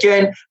think,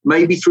 again,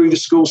 maybe through the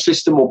school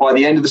system or by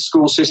the end of the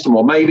school system,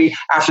 or maybe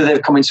after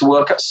they've come into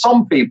work, at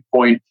some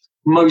point,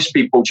 most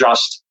people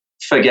just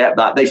forget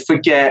that. They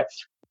forget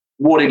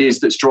what it is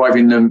that's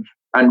driving them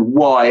and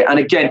why. And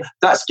again,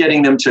 that's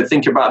getting them to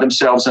think about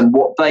themselves and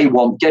what they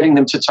want, getting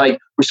them to take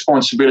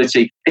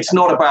responsibility. It's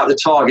not about the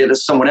target that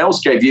someone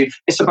else gave you.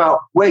 It's about,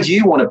 where do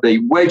you want to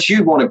be? Where do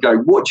you want to go?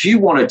 What do you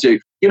want to do?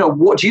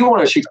 What do you want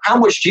to achieve? How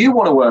much do you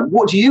want to earn?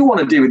 What do you want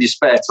to do with your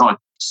spare time?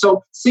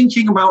 So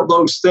thinking about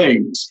those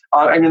things,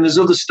 and then there's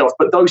other stuff,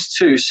 but those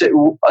two sit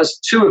as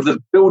two of the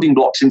building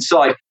blocks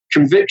inside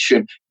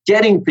conviction,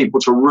 getting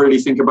people to really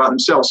think about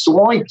themselves.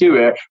 So I do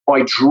it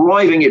by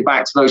driving it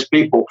back to those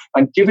people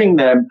and giving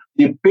them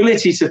the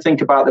ability to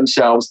think about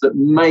themselves that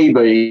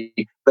maybe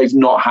they've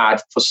not had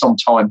for some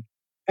time.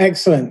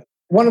 Excellent.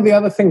 One of the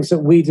other things that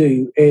we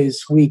do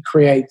is we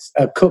create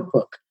a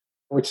cookbook,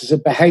 which is a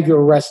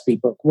behavioral recipe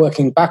book,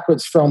 working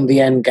backwards from the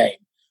end game,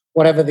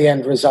 whatever the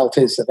end result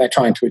is that they're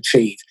trying to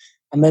achieve,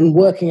 and then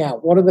working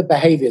out what are the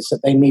behaviors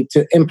that they need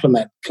to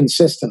implement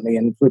consistently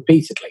and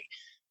repeatedly.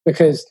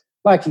 Because,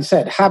 like you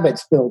said,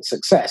 habits build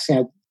success.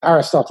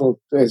 Aristotle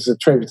is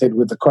attributed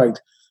with the quote,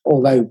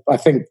 although I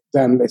think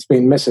it's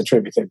been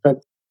misattributed, but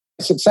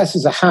success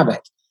is a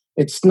habit.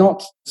 It's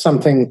not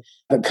something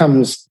that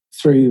comes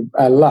through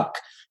luck.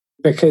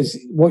 because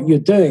what you're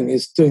doing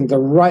is doing the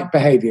right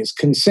behaviors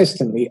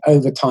consistently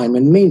over time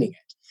and meaning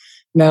it.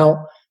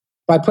 Now,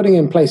 by putting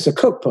in place a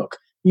cookbook,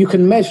 you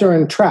can measure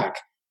and track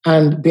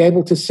and be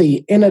able to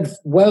see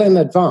well in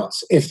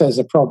advance if there's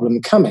a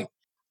problem coming.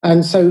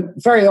 And so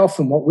very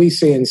often what we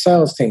see in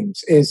sales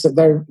teams is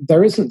that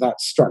there isn't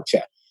that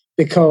structure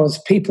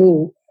because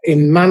people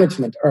in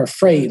management are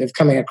afraid of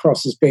coming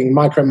across as being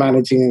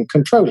micromanaging and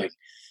controlling.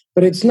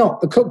 But it's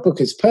not. The cookbook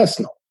is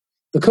personal.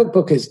 The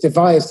cookbook is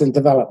devised and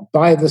developed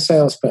by the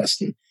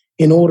salesperson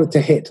in order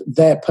to hit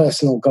their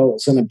personal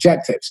goals and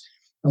objectives.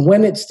 And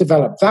when it's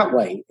developed that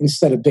way,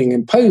 instead of being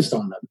imposed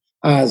on them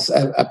as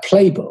a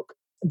playbook,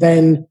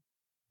 then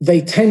they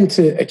tend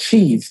to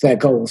achieve their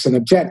goals and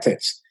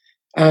objectives.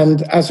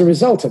 And as a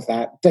result of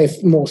that, they're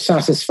more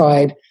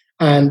satisfied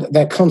and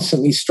they're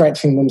constantly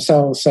stretching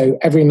themselves. So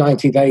every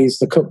 90 days,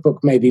 the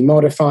cookbook may be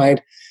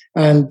modified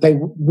and they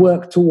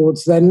work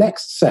towards their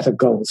next set of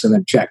goals and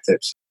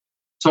objectives.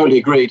 Totally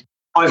agreed.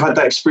 I've had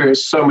that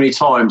experience so many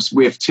times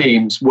with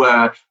teams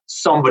where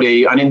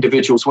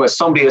individuals where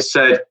somebody has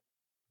said,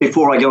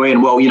 before I go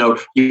in, well,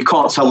 you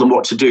can't tell them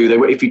what to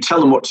do. If you tell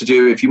them what to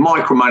do, if you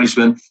micromanage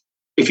them,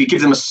 if you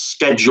give them a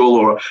schedule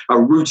or a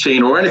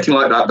routine or anything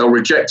like that, they'll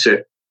reject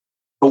it.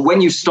 But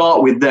when you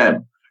start with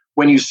them,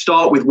 when you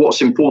start with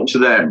what's important to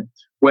them,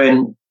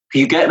 when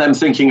you get them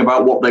thinking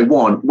about what they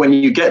want, when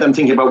you get them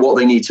thinking about what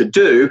they need to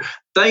do,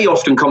 they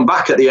often come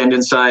back at the end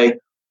and say,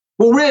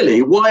 well,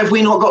 really, why have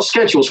we not got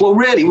schedules? Well,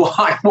 really,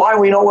 why are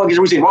we not working as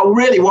a routine? Well,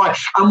 really, why?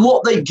 And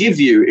what they give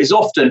you is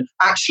often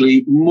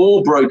actually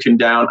more broken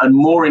down and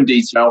more in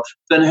detail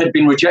than had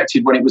been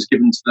rejected when it was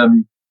given to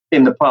them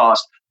in the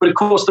past. But of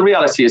course, the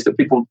reality is that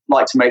people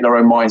like to make their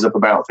own minds up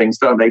about things,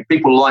 don't they?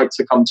 People like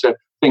to come to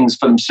things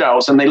for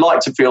themselves and they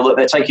like to feel that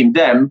they're taking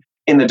them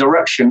in the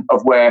direction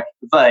of where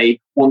they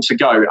want to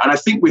go. And I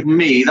think with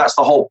me, that's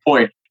the whole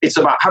point. It's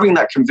about having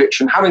that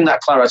conviction, having that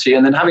clarity,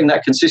 and then having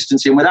that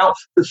consistency. And without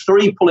the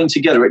three pulling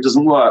together, it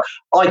doesn't work.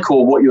 I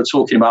call what you're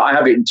talking about, I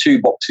have it in two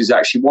boxes,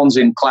 actually. One's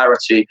in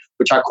clarity,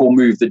 which I call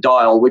move the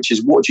dial, which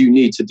is what do you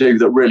need to do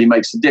that really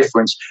makes a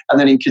difference? And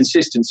then in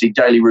consistency,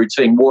 daily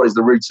routine, what is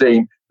the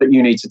routine that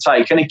you need to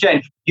take? And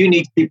again, you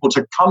need people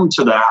to come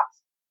to that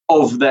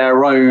of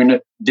their own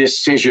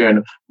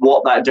decision,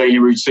 what that daily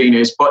routine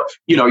is. But,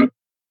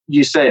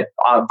 you said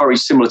very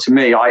similar to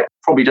me. I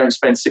probably don't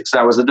spend 6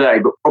 hours a day,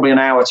 but probably an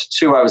hour to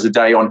 2 hours a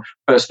day on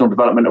personal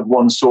development of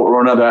one sort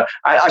or another.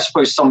 I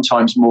suppose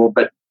sometimes more,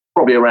 but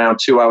probably around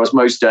 2 hours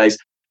most days.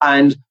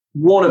 And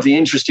one of the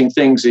interesting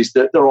things is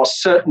that there are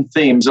certain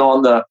themes,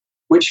 aren't there,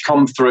 which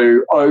come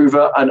through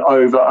over and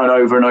over and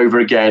over and over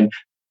again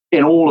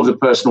in all of the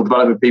personal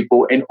development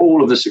people, in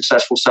all of the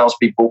successful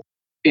salespeople,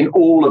 in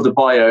all of the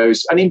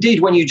bios. And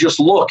indeed, when you just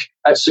look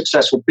at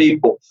successful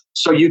people,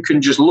 so you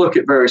can just look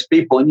at various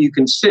people and you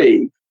can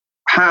see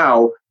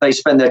how they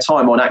spend their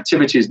time on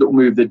activities that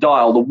move the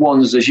dial, the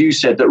ones, as you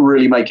said, that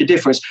really make a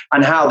difference,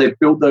 and how they've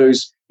built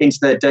those into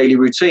their daily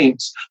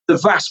routines. The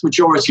vast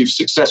majority of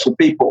successful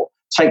people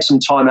take some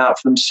time out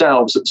for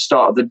themselves at the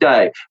start of the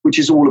day, which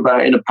is all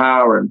about inner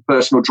power and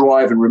personal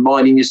drive and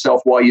reminding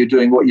yourself why you're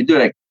doing what you're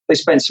doing. They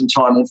spend some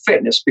time on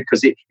fitness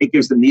because it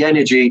gives them the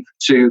energy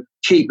to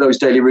keep those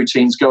daily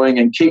routines going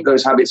and keep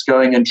those habits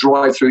going and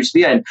drive through to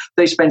the end.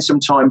 They spend some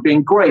time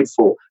being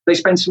grateful. They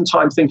spend some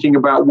time thinking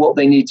about what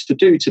they need to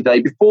do today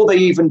before they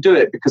even do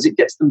it, because it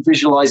gets them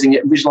visualizing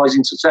it and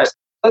visualizing success.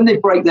 Then they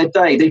break their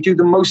day. They do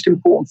the most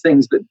important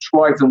things that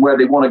drive them where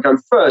they want to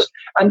go first.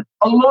 And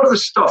a lot of the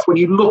stuff, when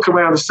you look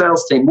around the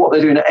sales team, what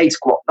they're doing at 8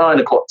 o'clock, 9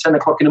 o'clock, 10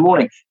 o'clock in the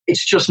morning,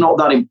 it's just not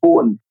that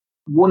important.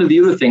 One of the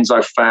other things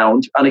I've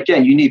found, and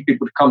again, you need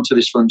people to come to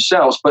this for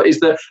themselves, but is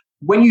that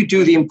when you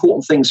do the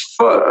important things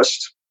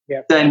first,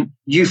 then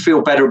you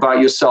feel better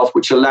about yourself,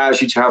 which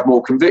allows you to have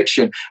more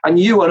conviction. And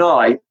you and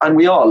I, and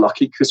we are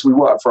lucky because we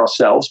work for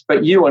ourselves,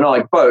 but you and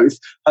I both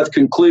have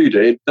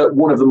concluded that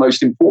one of the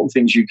most important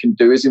things you can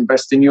do is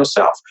invest in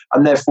yourself.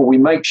 And therefore, we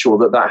make sure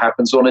that that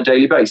happens on a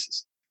daily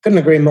basis. Couldn't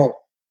agree more.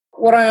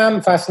 What I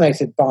am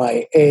fascinated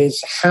by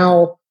is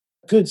how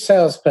a good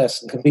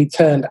salesperson can be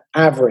turned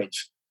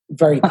average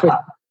very quickly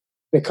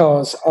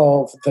because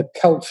of the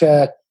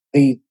culture,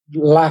 the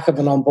lack of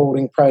an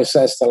onboarding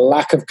process, the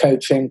lack of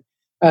coaching.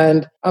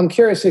 And I'm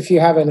curious if you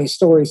have any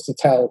stories to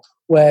tell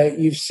where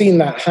you've seen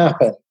that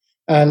happen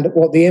and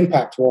what the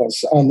impact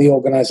was on the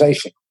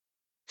organization.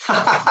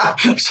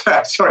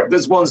 Sorry,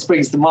 there's one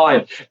springs to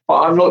mind, but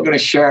I'm not going to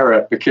share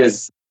it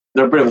because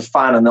they're a bit of a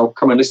fan and they'll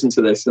come and listen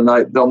to this and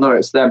they'll know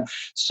it's them.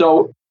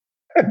 So,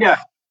 yeah.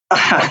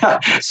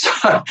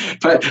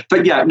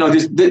 But yeah, no,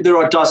 there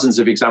are dozens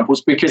of examples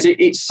because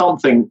it's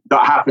something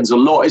that happens a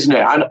lot, isn't it?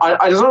 And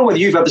I don't know whether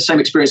you've had the same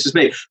experience as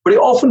me, but it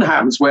often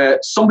happens where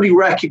somebody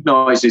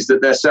recognizes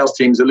that their sales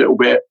team's a little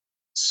bit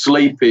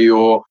sleepy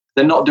or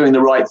they're not doing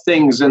the right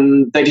things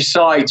and they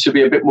decide to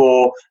be a bit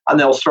more, and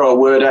they'll throw a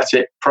word at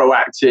it,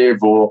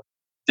 proactive, or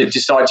they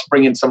decide to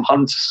bring in some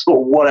hunters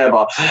or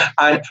whatever.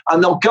 And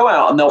they'll go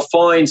out and they'll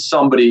find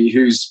somebody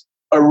who's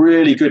a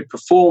really good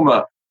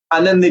performer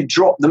and then they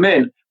drop them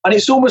in. And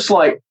it's almost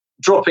like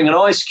dropping an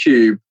ice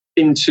cube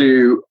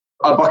into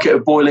a bucket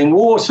of boiling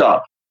water.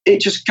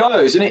 It just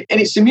goes. And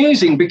it's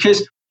amusing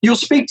because you'll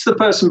speak to the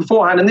person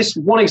beforehand. And this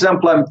one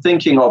example I'm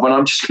thinking of, and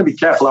I'm just going to be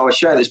careful how I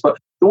share this, but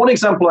the one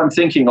example I'm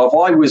thinking of,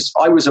 I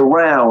was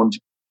around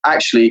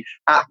actually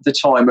at the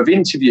time of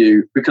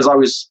interview because I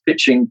was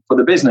pitching for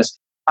the business.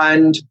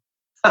 And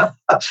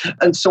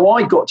so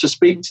I got to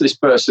speak to this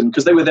person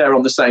because they were there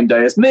on the same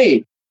day as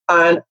me.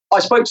 And I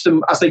spoke to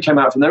them as they came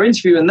out from their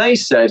interview, and they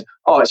said,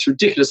 "Oh, it's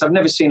ridiculous. I've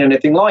never seen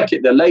anything like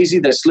it. They're lazy,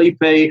 they're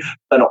sleepy,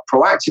 they're not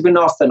proactive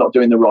enough, they're not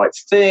doing the right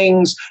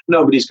things,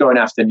 nobody's going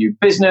after new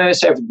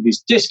business,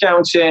 everybody's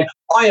discounting.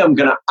 I am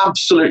going to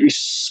absolutely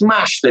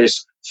smash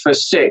this for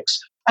 6."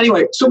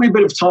 Anyway, it took me a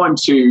bit of time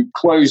to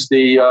close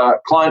the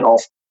client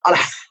off. And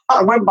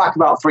I went back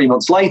about 3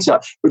 months later,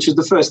 which was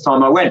the first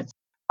time I went.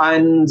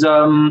 And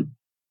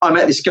I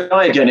met this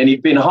guy again, and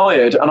he'd been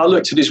hired, and I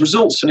looked at his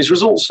results, and his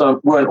results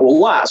weren't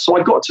all that. So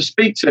I got to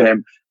speak to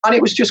him, and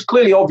it was just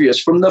clearly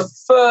obvious from the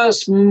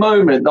first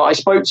moment that I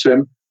spoke to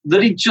him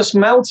that he'd just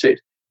melted.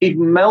 He'd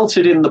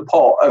melted in the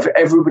pot of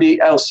everybody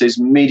else's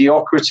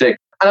mediocrity.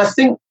 And I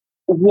think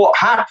what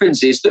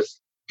happens is that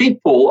a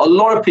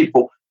lot of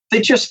people, they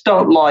just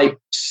don't like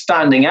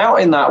standing out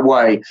in that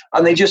way,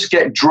 and they just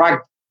get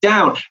dragged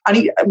down.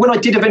 And when I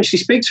did eventually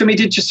speak to him, he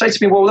did just say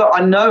to me, "Well, look,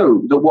 I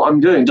know that what I'm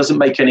doing doesn't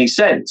make any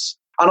sense.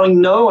 And I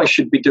know I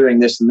should be doing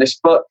this and this,"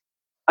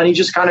 and he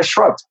just kind of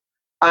shrugged.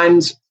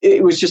 And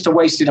it was just a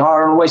wasted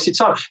hire and a wasted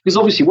time. Because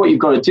obviously what you've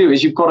got to do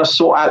is you've got to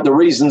sort out the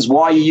reasons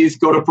why you've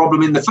got a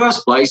problem in the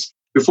first place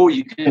before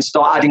you can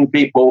start adding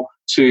people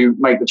to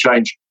make the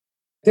change.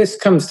 This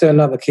comes to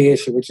another key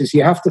issue, which is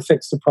you have to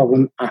fix the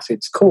problem at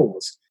its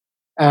cause.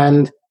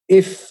 And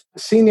if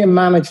senior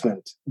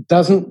management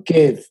doesn't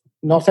give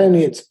not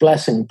only its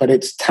blessing, but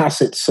its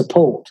tacit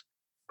support,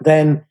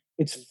 then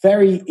it's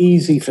very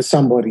easy for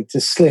somebody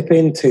to slip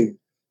into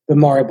the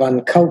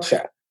moribund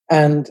culture.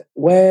 And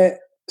where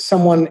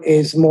someone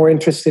is more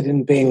interested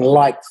in being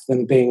liked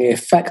than being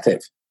effective,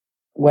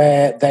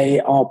 where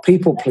they are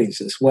people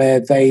pleasers, where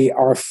they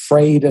are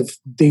afraid of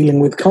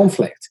dealing with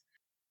conflict,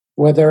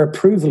 where they're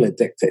approval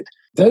addicted,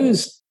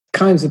 those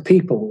kinds of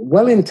people,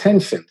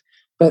 well-intentioned,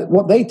 but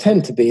what they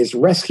tend to be is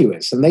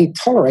rescuers, and they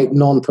tolerate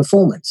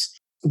non-performance.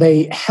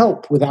 They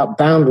help without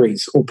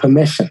boundaries or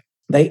permission.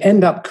 They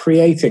end up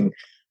creating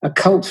a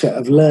culture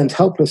of learned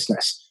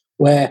helplessness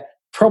where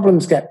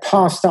problems get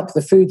passed up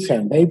the food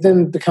chain. They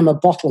then become a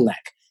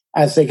bottleneck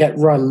as they get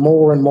run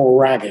more and more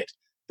ragged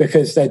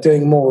because they're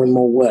doing more and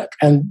more work.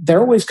 And they're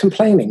always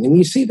complaining. And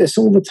you see this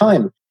all the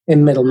time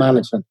in middle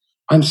management.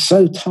 "I'm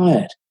so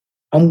tired.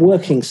 I'm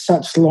working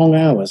such long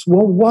hours."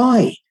 Well,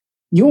 why?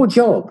 Your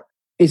job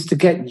is to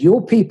get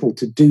your people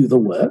to do the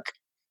work.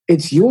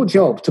 It's your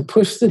job to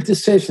push the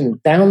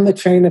decision down the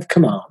chain of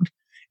command.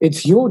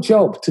 It's your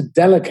job to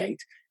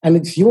delegate. And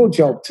it's your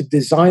job to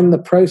design the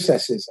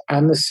processes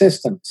and the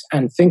systems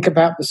and think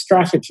about the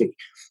strategy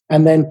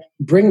and then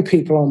bring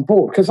people on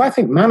board. Because I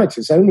think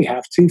managers only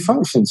have 2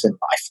 functions in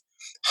life: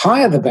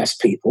 hire the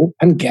best people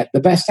and get the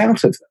best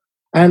out of them.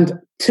 And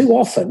too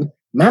often,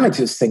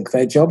 managers think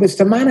their job is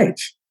to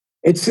manage.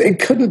 It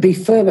couldn't be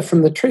further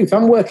from the truth.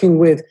 I'm working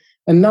with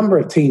a number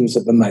of teams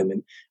at the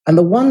moment, and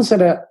the ones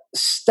that are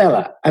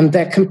stellar and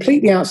they're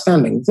completely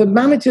outstanding, the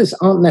managers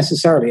aren't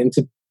necessarily, and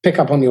to pick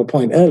up on your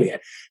point earlier,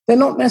 they're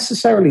not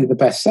necessarily the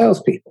best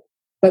salespeople,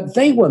 but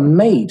they were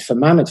made for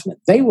management.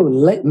 They were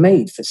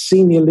made for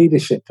senior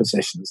leadership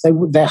positions.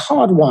 They're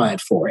hardwired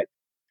for it.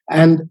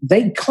 And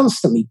they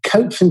constantly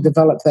coach and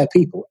develop their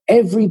people.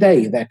 Every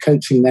day they're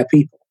coaching their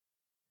people.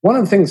 One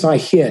of the things I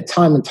hear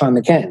time and time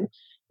again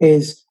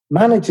is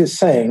managers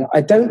saying,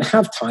 "I don't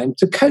have time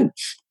to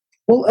coach."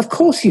 Well, of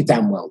course you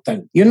damn well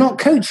don't. You're not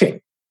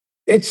coaching.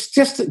 It's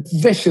just a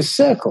vicious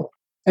circle.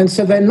 And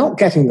so they're not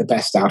getting the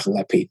best out of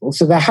their people.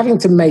 So they're having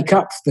to make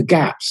up the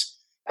gaps.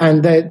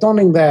 And they're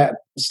donning their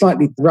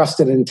slightly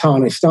rusted and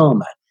tarnished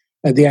armor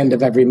at the end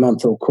of every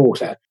month or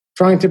quarter,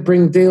 trying to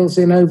bring deals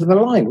in over the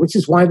line, which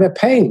is why they're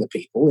paying the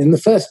people in the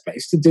first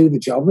place to do the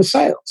job of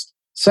sales.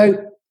 So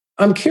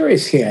I'm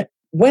curious here,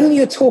 when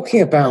you're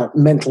talking about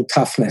mental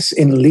toughness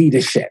in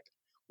leadership,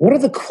 what are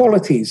the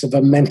qualities of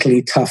a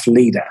mentally tough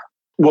leader?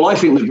 Well, I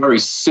think they're very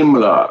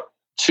similar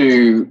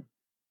to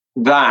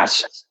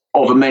that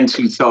of a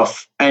mentally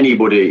tough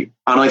anybody.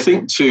 And I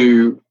think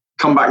to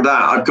come back to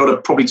that, I've got to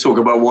probably talk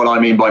about what I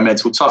mean by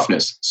mental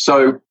toughness.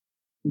 So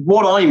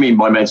what I mean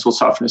by mental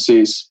toughness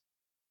is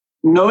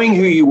knowing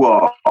who you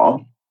are,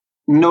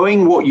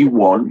 knowing what you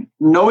want,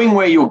 knowing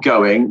where you're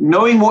going,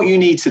 knowing what you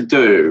need to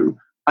do,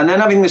 and then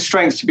having the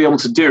strength to be able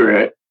to do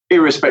it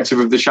irrespective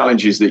of the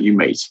challenges that you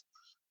meet.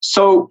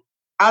 So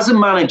as a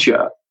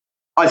manager,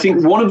 I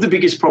think one of the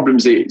biggest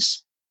problems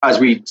is, as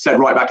we said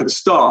right back at the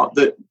start,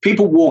 that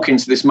people walk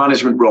into this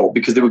management role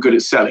because they were good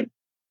at selling.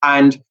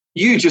 And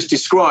you just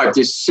described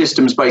this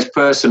systems-based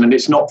person and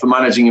it's not for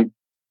managing and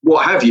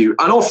what have you.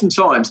 And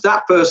oftentimes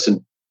that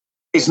person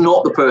is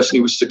not the person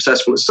who was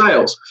successful at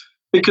sales,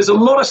 because a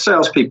lot of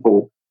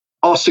salespeople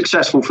are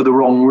successful for the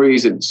wrong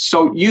reasons.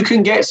 So you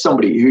can get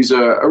somebody who's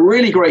a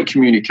really great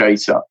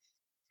communicator,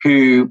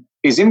 who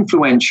is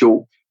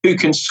influential, who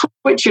can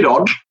switch it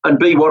on and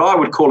be what I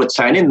would call a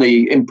 10 in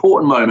the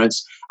important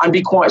moments and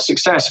be quite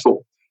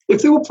successful.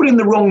 If they were put in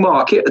the wrong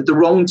market at the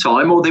wrong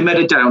time or they made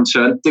a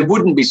downturn, they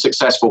wouldn't be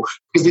successful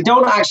because they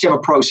don't actually have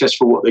a process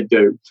for what they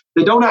do.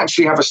 They don't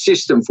actually have a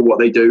system for what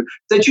they do.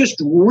 They're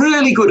just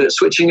really good at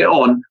switching it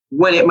on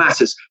when it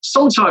matters.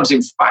 Sometimes,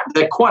 in fact,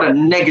 they're quite a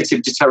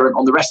negative deterrent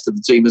on the rest of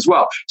the team as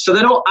well. So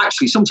they're not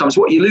actually, sometimes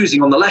what you're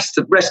losing on the rest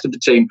of the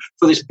team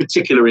for this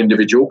particular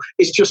individual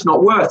is just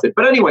not worth it.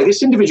 But anyway,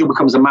 this individual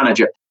becomes a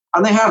manager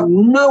and they have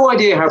no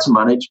idea how to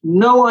manage,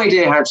 no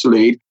idea how to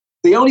lead.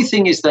 The only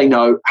thing is they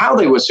know how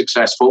they were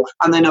successful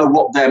and they know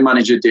what their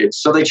manager did.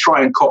 So they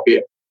try and copy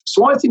it.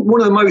 So I think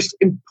one of the most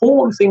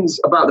important things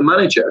about the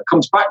manager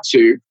comes back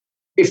to,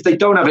 if they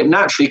don't have it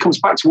naturally, comes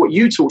back to what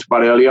you talked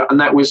about earlier, and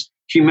that was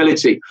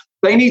humility.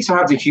 They need to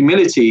have the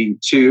humility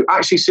to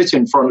actually sit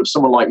in front of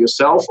someone like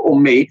yourself or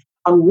me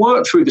and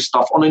work through the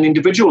stuff on an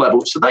individual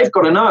level. So they've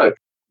got to know,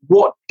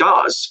 what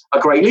does a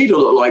great leader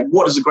look like?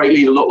 What does a great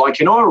leader look like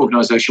in our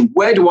organization?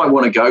 Where do I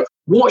want to go?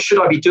 What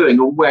should I be doing?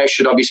 Or where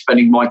should I be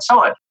spending my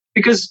time?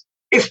 Because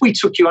if we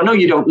took you, I know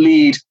you don't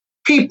lead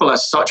people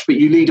as such, but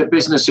you lead a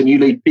business and you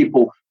lead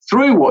people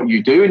through what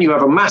you do and you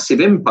have a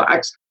massive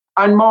impact.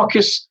 And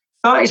Marcus,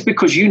 that is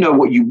because you know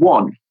what you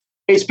want.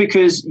 It's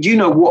because you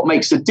know what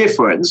makes a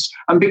difference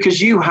and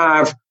because you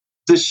have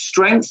the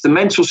strength, the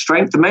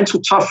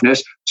mental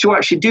toughness to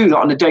actually do that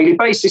on a daily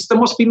basis. There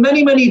must be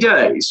many, many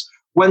days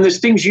when there's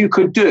things you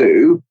could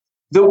do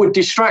that would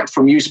distract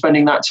from you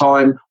spending that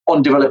time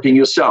on developing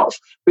yourself.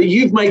 But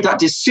you've made that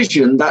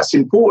decision that's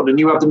important and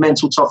you have the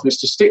mental toughness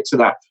to stick to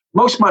that.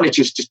 Most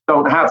managers just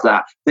don't have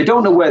that. They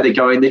don't know where they're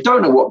going. They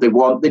don't know what they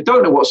want. They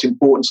don't know what's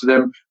important to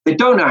them. They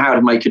don't know how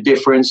to make a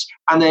difference.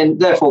 And then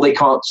therefore they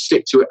can't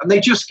stick to it. And they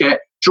just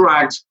get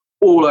dragged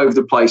all over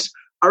the place.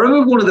 I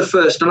remember one of the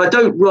first, and I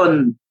don't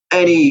run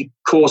any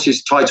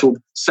courses titled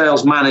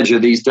Sales Manager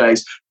these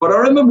days, but I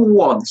remember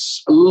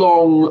once, a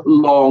long,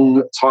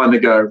 long time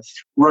ago,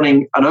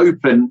 running an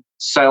open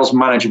sales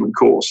management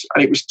course,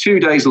 and it was 2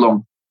 days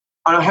long.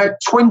 And I had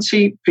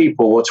 20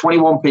 people or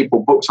 21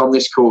 people booked on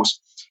this course,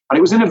 and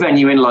it was in a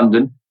venue in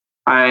London,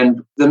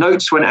 and the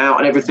notes went out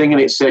and everything,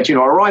 and it said,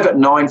 arrive at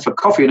 9 for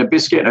coffee and a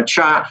biscuit and a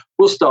chat.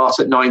 We'll start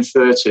at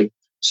 9:30.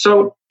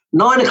 So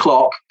 9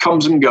 o'clock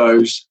comes and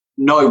goes,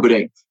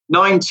 nobody.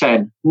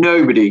 9:10,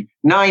 nobody.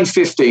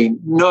 9:15,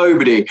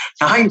 nobody.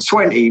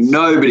 9:20,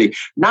 nobody.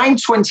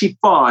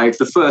 9:25,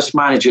 the first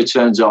manager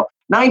turns up.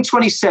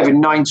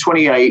 9:27,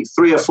 9:28,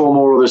 3 or 4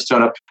 more others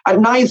turn up. At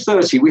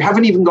 9:30, we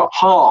haven't even got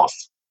half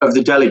of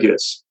the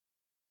delegates.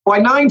 By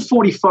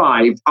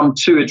 9:45, I'm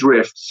too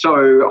adrift,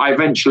 so I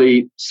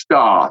eventually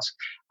start.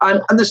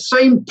 And the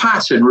same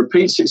pattern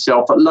repeats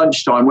itself at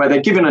lunchtime, where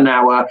they're given an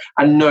hour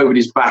and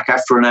nobody's back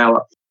after an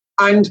hour.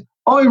 And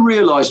I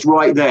realized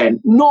right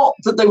then, not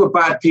that they were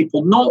bad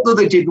people, not that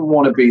they didn't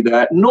want to be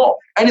there, not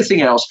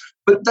anything else,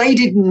 but they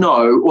didn't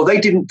know or they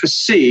didn't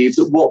perceive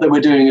that what they were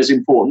doing is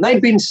important.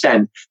 They'd been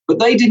sent, but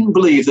they didn't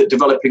believe that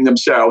developing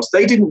themselves,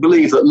 they didn't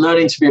believe that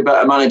learning to be a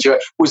better manager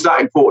was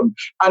that important.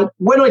 And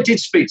when I did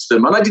speak to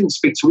them, and I didn't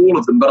speak to all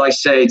of them, but I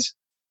said,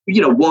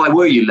 why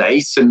were you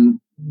late and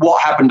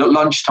what happened at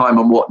lunchtime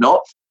and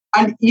whatnot?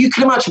 And you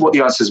can imagine what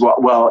the answers were.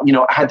 Well,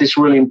 I had this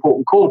really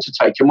important call to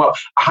take. And well,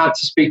 I had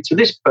to speak to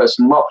this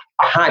person. Well,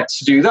 I had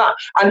to do that.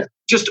 And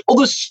just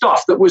other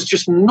stuff that was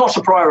just not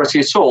a priority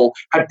at all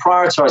had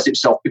prioritized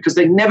itself because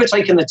they'd never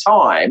taken the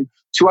time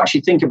to actually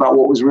think about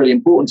what was really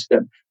important to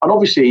them. And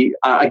obviously,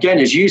 again,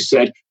 as you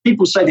said,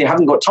 people say they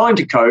haven't got time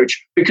to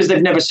coach because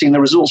they've never seen the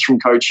results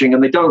from coaching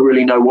and they don't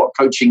really know what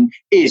coaching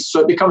is. So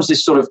it becomes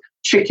this sort of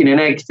chicken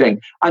and egg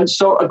thing. And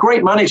so a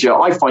great manager,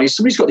 I find, is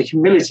somebody's got the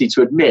humility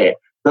to admit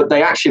that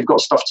they actually have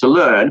got stuff to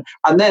learn,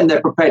 and then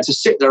they're prepared to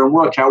sit there and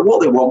work out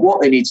what they want,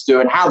 what they need to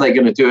do, and how they're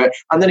going to do it,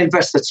 and then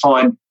invest the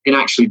time in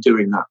actually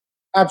doing that.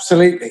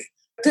 Absolutely.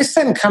 This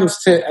then comes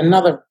to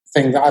another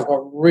thing that I've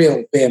got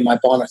real bee in my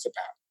bonnet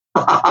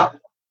about,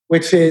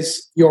 which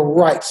is your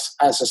rights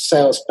as a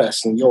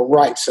salesperson, your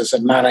rights as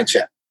a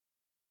manager.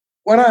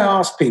 When I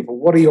ask people,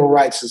 what are your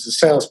rights as a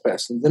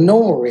salesperson, the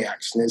normal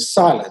reaction is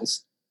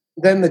silence.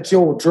 Then the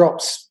jaw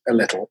drops a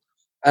little,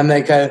 and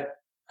they go,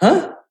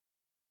 huh?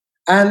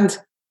 And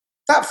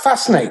that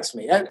fascinates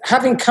me,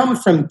 having come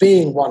from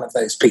being one of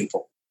those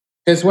people.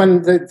 Because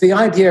when the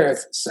idea of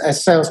a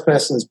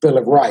salesperson's Bill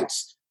of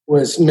Rights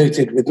was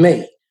mooted with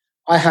me,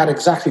 I had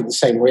exactly the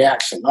same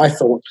reaction. I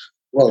thought,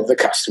 well, the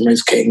customer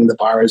is king, the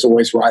buyer is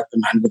always right,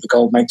 the man with the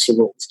gold makes the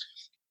rules.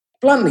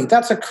 Bluntly,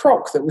 that's a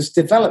crock that was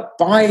developed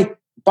by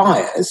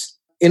buyers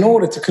in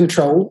order to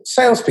control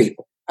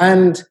salespeople.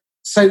 And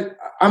so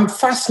I'm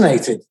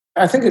fascinated.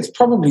 I think it's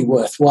probably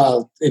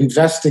worthwhile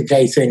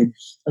investigating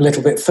a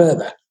little bit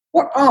further.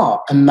 What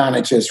are a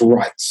manager's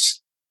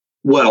rights?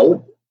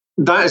 Well,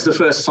 that is the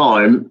first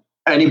time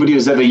anybody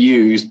has ever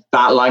used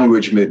that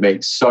language with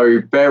me. So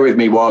bear with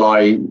me while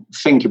I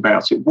think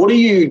about it. What are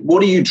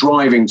you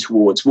driving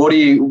towards?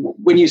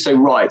 When you say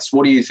rights,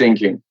 what are you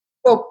thinking?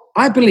 Well,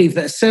 I believe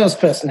that a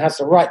salesperson has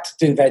the right to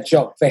do their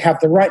job. They have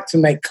the right to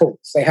make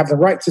calls. They have the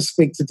right to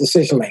speak to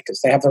decision makers.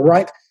 They have the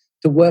right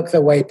to work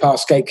their way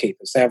past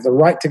gatekeepers. They have the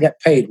right to get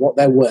paid what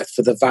they're worth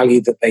for the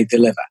value that they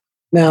deliver.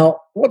 Now,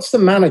 what's the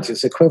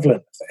manager's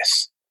equivalent of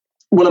this?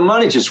 Well, a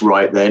manager's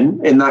right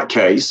then, in that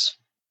case,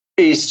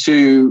 is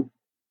to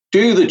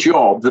do the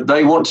job that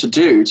they want to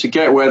do to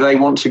get where they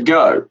want to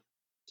go,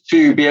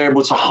 to be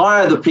able to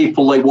hire the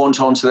people they want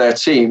onto their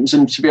teams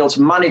and to be able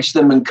to manage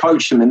them and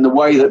coach them in the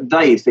way that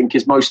they think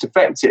is most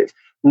effective,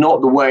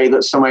 not the way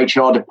that some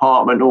HR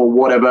department or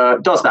whatever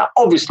does that.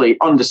 Obviously,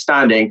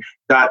 understanding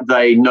that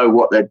they know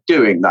what they're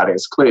doing, that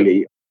is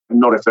clearly,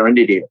 not if they're an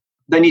idiot.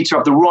 They need to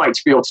have the right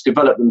to be able to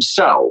develop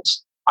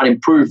themselves and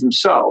improve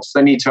themselves.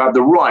 They need to have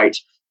the right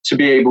to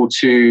be able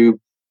to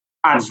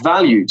add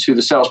value to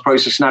the sales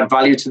process and add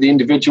value to the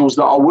individuals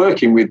that are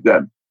working with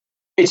them.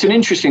 It's an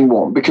interesting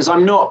one because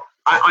I'm not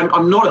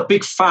a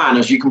big fan,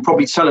 as you can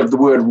probably tell, of the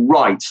word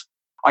right.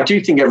 I do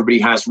think everybody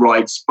has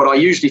rights, but I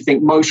usually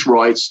think most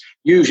rights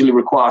usually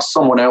require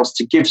someone else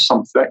to give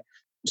something.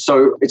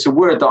 So it's a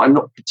word that I'm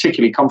not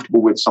particularly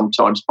comfortable with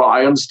sometimes, but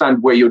I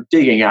understand where you're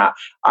digging at.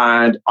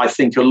 And I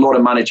think a lot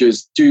of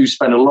managers do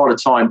spend a lot of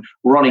time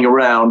running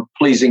around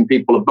pleasing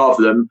people above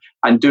them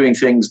and doing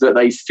things that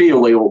they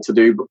feel they ought to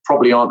do, but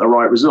probably aren't the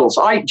right results.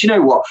 Do you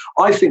know what?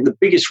 I think the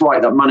biggest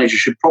right that managers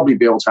should probably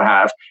be able to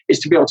have is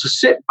to be able to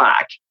sit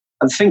back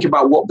and think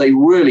about what they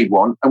really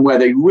want and where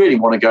they really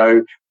want to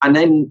go, and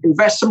then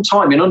invest some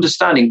time in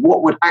understanding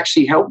what would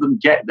actually help them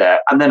get there,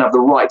 and then have the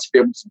right to be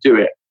able to do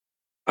it.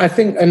 I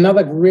think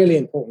another really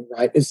important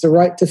right is the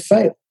right to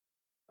fail.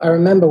 I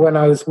remember when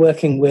I was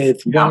working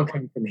with one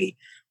company,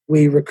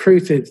 we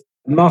recruited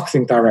a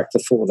marketing director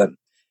for them.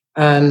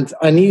 And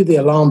I knew the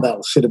alarm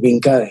bells should have been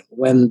going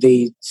when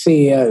the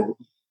CEO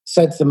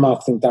said to the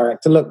marketing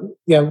director, look,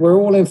 we're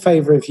all in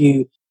favor of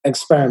you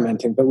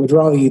experimenting, but we'd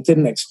rather you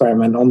didn't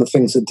experiment on the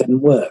things that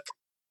didn't work.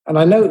 And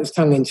I know it was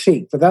tongue in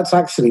cheek, but that's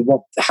actually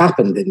what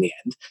happened in the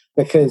end,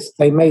 because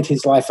they made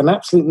his life an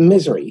absolute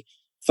misery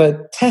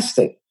for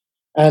testing.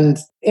 And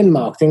in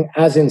marketing,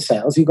 as in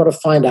sales, you've got to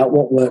find out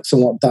what works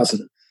and what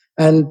doesn't.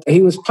 And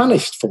he was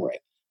punished for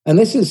it. And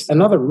this is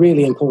another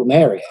really important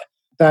area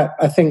that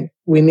I think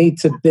we need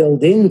to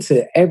build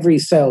into every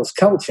sales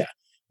culture,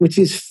 which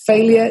is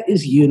failure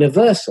is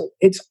universal.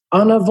 It's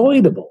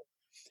unavoidable.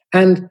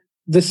 And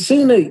the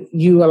sooner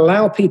you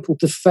allow people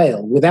to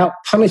fail without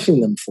punishing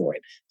them for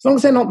it, as long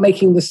as they're not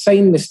making the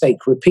same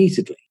mistake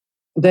repeatedly,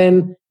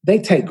 then they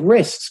take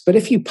risks. But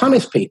if you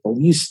punish people,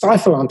 you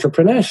stifle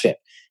entrepreneurship.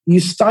 You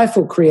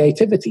stifle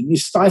creativity, you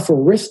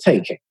stifle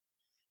risk-taking.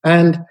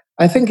 And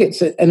I think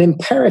it's an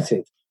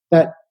imperative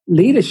that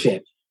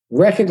leadership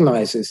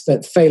recognizes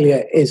that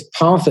failure is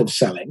part of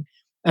selling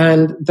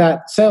and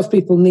that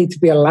salespeople need to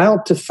be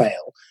allowed to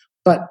fail.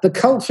 But the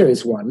culture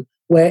is one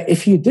where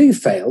if you do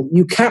fail,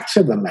 you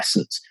capture the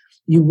lessons.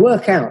 You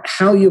work out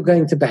how you're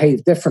going to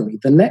behave differently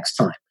the next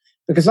time.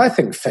 Because I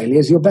think failure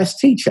is your best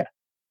teacher.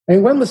 I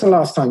mean, when was the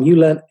last time you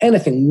learned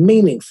anything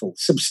meaningful,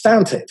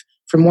 substantive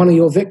from one of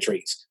your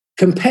victories,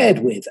 compared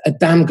with a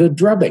damn good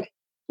drubbing?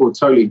 Well,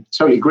 totally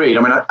agreed.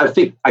 I mean,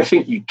 I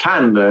think you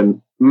can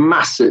learn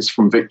masses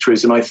from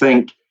victories, and I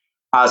think,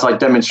 as I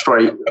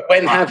demonstrate,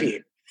 when have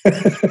you?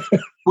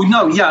 Well,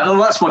 no,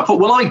 that's my point.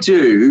 Well, I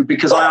do,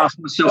 because I ask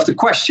myself the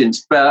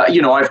questions. But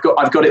I've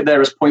got it there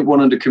as point one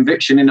under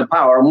conviction, inner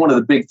power, and one of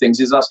the big things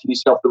is asking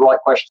yourself the right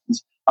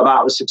questions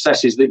about the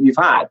successes that you've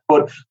had.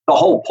 But the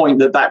whole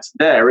point that's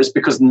there is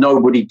because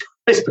nobody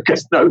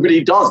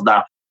does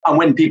that. And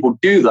when people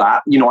do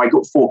that, I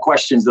got 4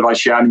 questions that I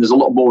share. I mean, there's a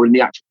lot more in the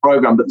actual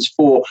program, but there's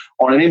 4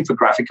 on an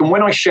infographic. And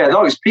when I share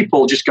those,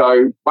 people just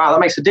go, wow, that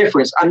makes a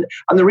difference. And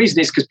the reason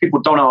is because people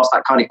don't ask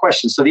that kind of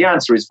question. So the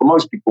answer is, for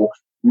most people,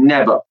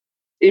 never.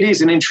 It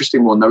is an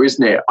interesting one, though,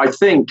 isn't it? I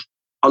think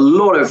a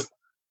lot of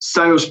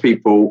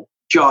salespeople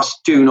just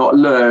do not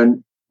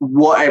learn,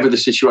 whatever the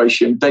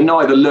situation. They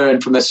neither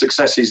learn from their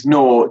successes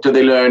nor do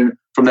they learn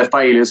from their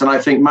failures. And I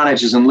think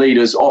managers and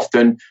leaders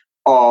often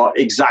are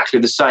exactly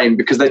the same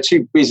because they're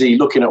too busy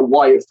looking at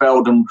why it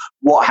failed and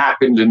what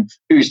happened and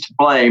who's to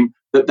blame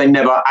that they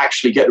never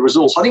actually get the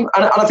results. I think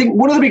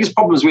one of the biggest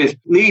problems with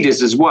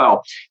leaders as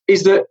well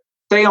is that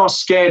they are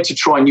scared to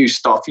try new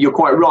stuff. You're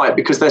quite right,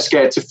 because they're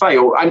scared to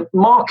fail. And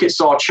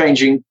markets are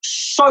changing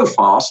so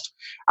fast,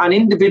 and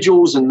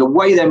individuals and the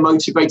way they're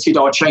motivated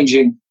are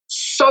changing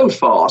so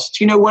fast.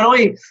 When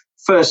I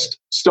first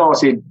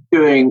started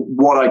doing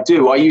what I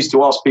do, I used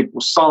to ask people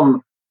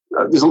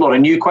there's a lot of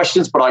new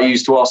questions, but I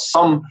used to ask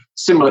some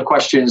similar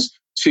questions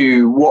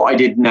to what I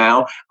did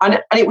now.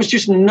 And it was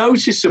just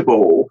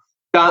noticeable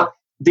that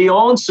the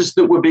answers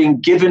that were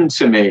being given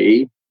to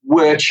me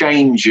were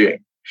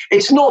changing.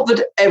 It's not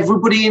that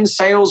everybody in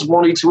sales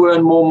wanted to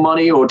earn more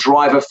money or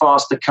drive a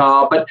faster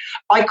car, but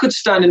I could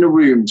stand in a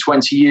room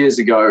 20 years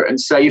ago and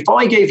say, if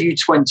I gave you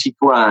 20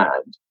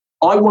 grand,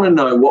 I want to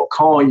know what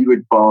car you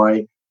would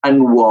buy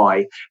and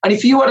why. And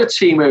if you had a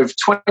team of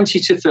 20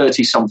 to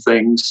 30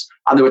 somethings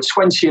and there were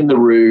 20 in the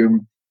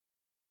room,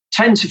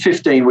 10 to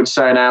 15 would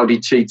say an Audi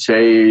TT,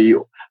 a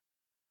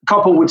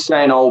couple would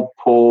say an old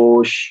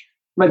Porsche,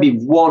 maybe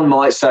one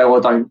might say, oh, I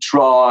don't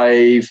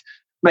drive,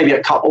 maybe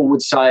a couple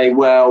would say,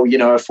 well, you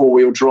know, a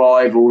 4-wheel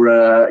drive or,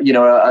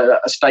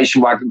 a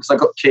station wagon because I've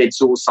got kids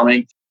or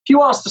something. If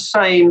you ask the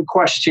same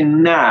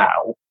question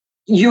now,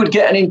 you would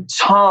get an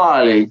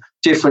entirely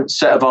different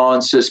set of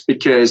answers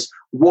because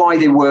why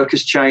they work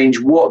has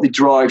changed, what the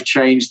drive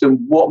changed, and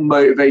what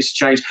motivates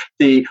change.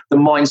 The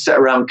mindset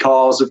around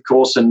cars, of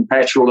course, and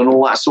petrol and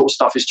all that sort of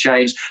stuff has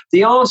changed.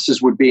 The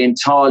answers would be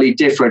entirely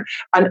different.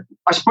 And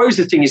I suppose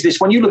the thing is this,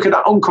 when you look at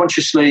that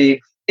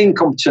unconsciously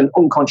incompetent,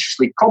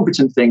 unconsciously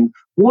competent thing,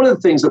 one of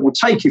the things that will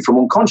take you from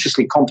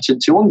unconsciously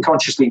competent to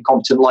unconsciously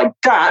incompetent like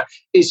that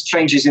is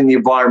changes in the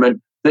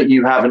environment that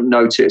you haven't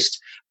noticed.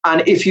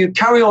 And if you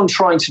carry on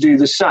trying to do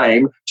the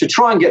same, to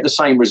try and get the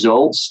same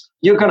results,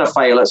 you're going to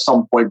fail at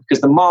some point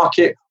because the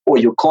market or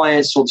your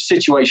clients or the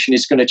situation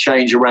is going to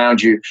change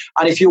around you.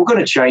 And if you're going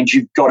to change,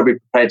 you've got to be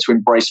prepared to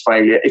embrace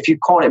failure. If you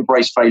can't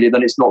embrace failure,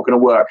 then it's not going to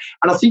work.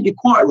 And I think you're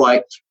quite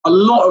right. A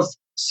lot of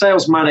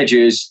sales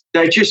managers,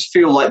 they just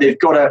feel like they've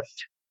got to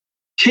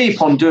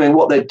keep on doing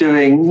what they're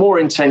doing more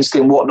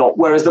intensely and whatnot,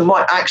 whereas there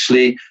might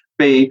actually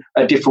be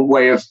a different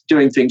way of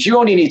doing things. You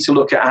only need to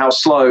look at how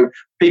slow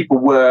people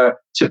were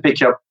to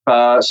pick up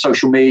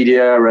social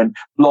media and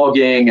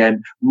blogging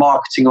and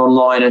marketing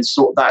online and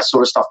that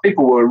sort of stuff.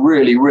 People were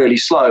really, really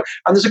slow.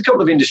 And there's a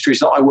couple of industries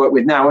that I work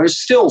with now who are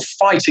still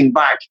fighting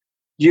back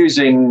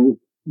using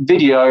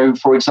video,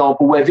 for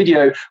example, where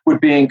video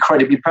would be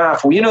incredibly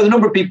powerful. You know, the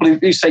number of people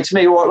who say to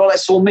me, well,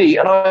 let's all meet.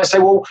 And I say,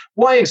 well,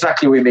 why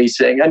exactly are we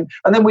meeting? And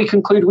then we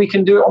conclude we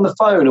can do it on the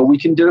phone or we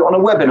can do it on a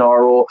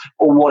webinar or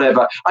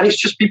whatever. And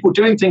it's just people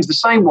doing things the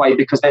same way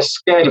because they're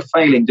scared of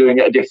failing, doing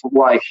it a different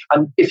way.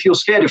 And if you're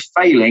scared of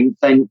failing,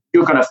 then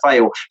you're going to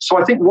fail. So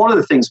I think one of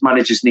the things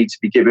managers need to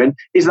be given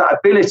is that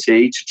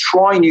ability to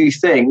try new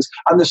things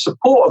and the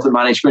support of the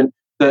management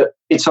that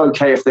it's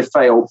okay if they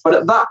fail. But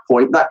at that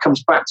point, that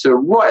comes back to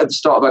right at the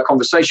start of our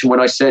conversation when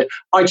I said,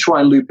 I try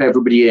and loop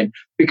everybody in.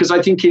 Because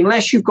I think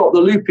unless you've got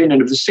the loop in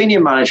and of the senior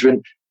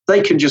management,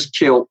 they can just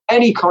kill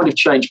any kind of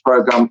change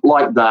program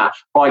like that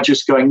by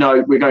just going,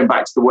 no, we're going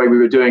back to the way we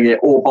were doing it,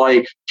 or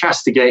by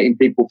castigating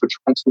people for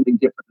trying something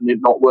different and it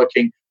not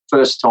working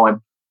first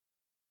time.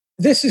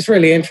 This is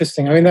really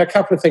interesting. I mean, there are a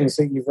couple of things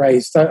that you've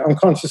raised. I'm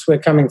conscious we're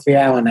coming to the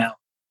hour now,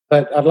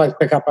 but I'd like to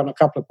pick up on a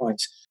couple of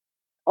points.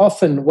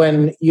 Often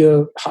when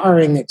you're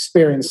hiring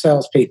experienced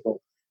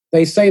salespeople,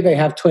 they say they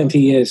have 20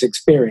 years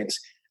experience.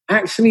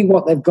 Actually,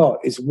 what they've got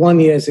is 1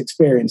 year's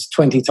experience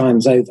 20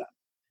 times over.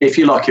 If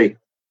you're lucky.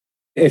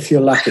 If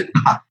you're lucky.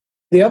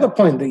 The other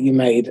point that you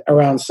made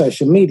around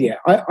social media,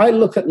 I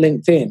look at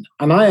LinkedIn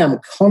and I am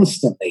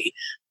constantly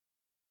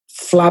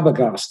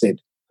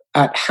flabbergasted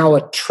at how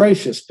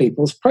atrocious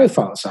people's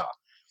profiles are.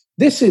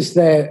 This is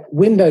their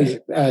window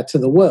to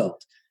the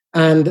world.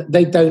 And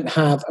they don't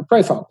have a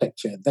profile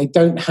picture. They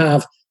don't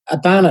have a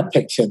banner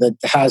picture that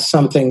has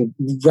something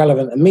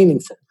relevant and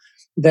meaningful.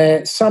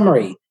 Their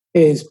summary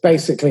is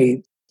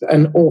basically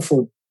an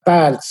awful,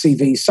 bad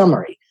CV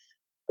summary.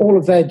 All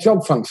of their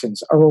job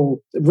functions are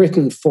all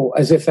written for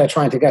as if they're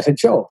trying to get a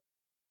job.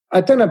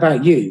 I don't know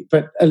about you,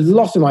 but a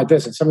lot of my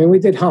business, I mean, we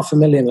did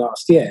 500,000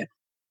 last year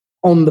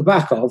on the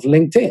back of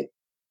LinkedIn.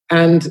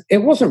 And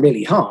it wasn't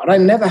really hard. I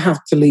never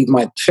have to leave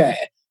my chair,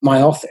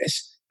 my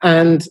office,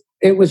 and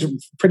it was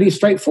pretty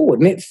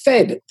straightforward, and it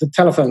fed the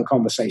telephone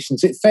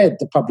conversations. It fed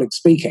the public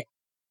speaking.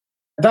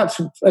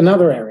 That's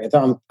another area that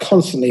I'm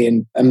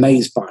constantly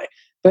amazed by.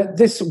 But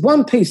this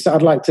one piece that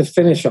I'd like to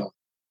finish on,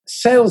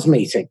 sales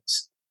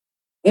meetings.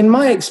 In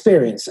my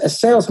experience, a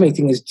sales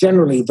meeting is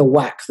generally the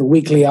whack, the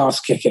weekly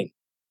arse kicking,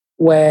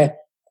 where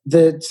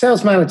the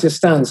sales manager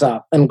stands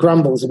up and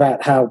grumbles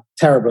about how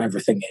terrible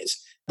everything is.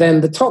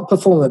 Then the top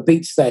performer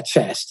beats their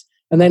chest,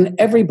 and then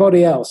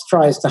everybody else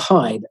tries to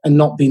hide and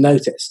not be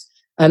noticed.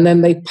 And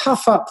then they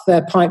puff up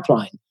their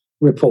pipeline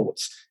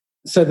reports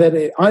so that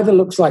it either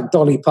looks like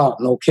Dolly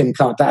Parton or Kim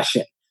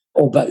Kardashian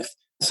or both.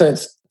 So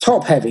it's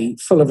top heavy,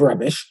 full of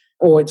rubbish,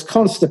 or it's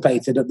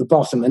constipated at the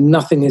bottom and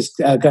nothing is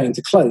going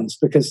to close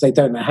because they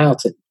don't know how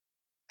to.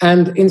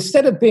 And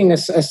instead of being a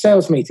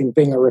sales meeting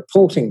being a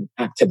reporting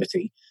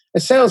activity, a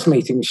sales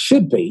meeting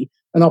should be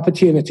an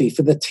opportunity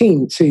for the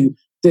team to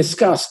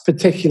discuss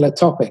particular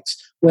topics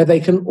where they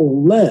can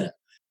all learn.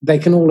 They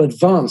can all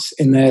advance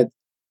in their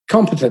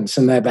competence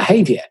and their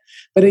behavior.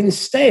 But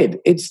instead,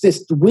 it's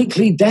this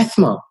weekly death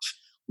march.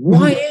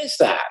 Why is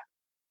that?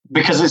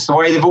 Because it's the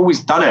way they've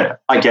always done it,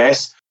 I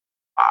guess.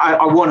 I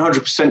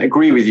 100%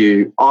 agree with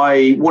you.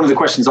 One of the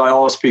questions I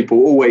ask people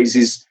always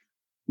is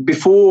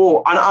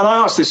before, and I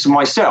ask this to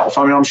myself,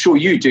 I mean, I'm sure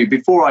you do,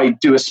 before I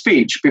do a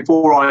speech,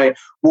 before I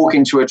walk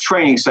into a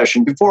training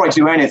session, before I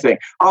do anything,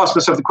 I ask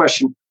myself the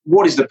question,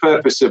 what is the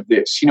purpose of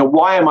this? You know,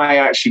 why am I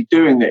actually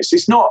doing this?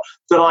 It's not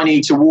that I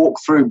need to walk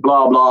through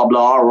blah, blah,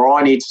 blah, or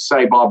I need to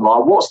say blah, blah.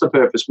 What's the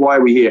purpose? Why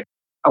are we here?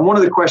 And one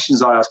of the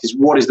questions I ask is,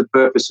 what is the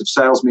purpose of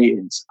sales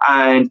meetings?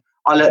 And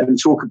I let them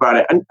talk about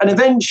it. And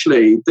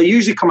eventually they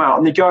usually come out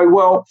and they go,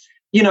 well,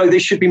 they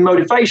should be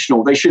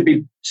motivational. They should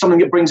be something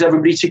that brings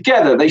everybody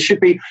together. They should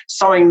be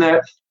something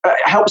that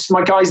helps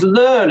my guys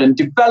learn and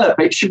develop.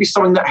 It should be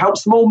something that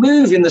helps them all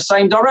move in the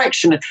same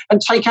direction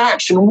and take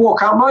action and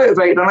walk out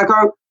motivated. And I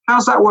go,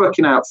 how's that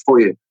working out for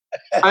you?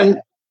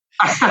 And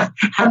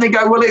and they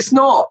go, well, it's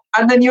not.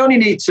 And then you only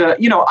need to,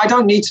 I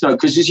don't need to know,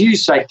 because as you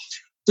say,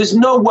 there's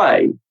no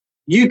way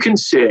you can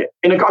sit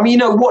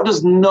what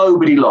does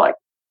nobody like?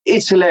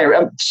 It's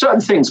hilarious.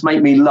 Certain things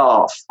make me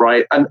laugh,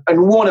 right? And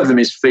one of them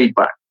is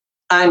feedback.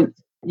 And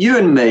you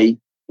and me,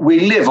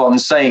 we live on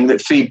saying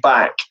that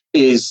feedback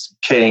is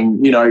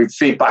king.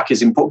 Feedback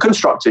is important.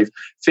 Constructive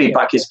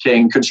feedback is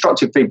king.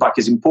 Constructive feedback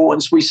is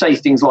important. So we say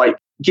things like,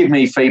 give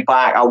me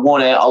feedback. I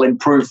want it. I'll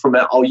improve from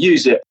it. I'll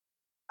use it.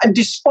 And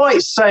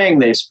despite saying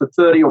this for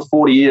 30 or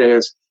 40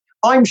 years,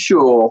 I'm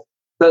sure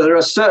that there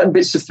are certain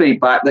bits of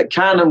feedback that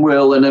can and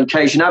will and on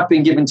occasion have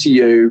been given to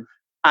you,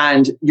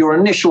 and your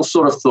initial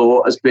sort of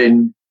thought has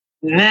been,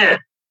 nah.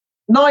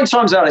 9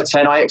 times out of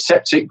 10, I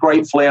accept it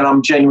gratefully and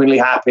I'm genuinely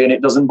happy and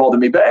it doesn't bother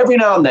me. But every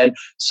now and then,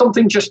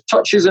 something just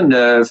touches a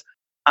nerve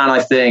and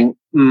I think,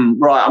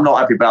 right, I'm not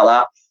happy about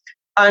that.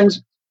 And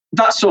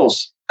that's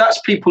us.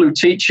 That's people who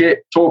teach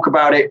it, talk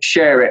about it,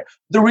 share it.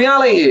 The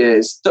reality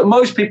is that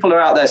most people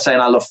are out there saying,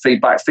 I love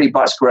feedback.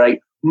 Feedback's great.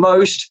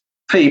 Most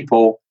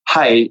people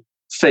hate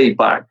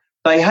feedback.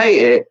 They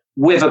hate it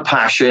with a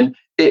passion.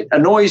 It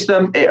annoys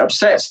them. It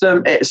upsets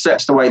them. It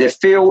upsets the way they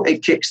feel.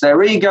 It kicks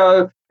their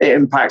ego. It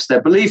impacts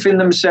their belief in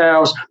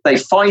themselves. They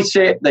fight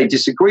it. They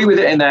disagree with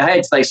it in their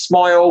heads. They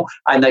smile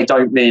and they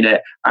don't mean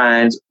it,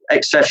 and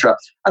etc.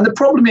 And the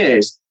problem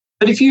is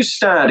that if you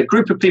stand a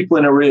group of people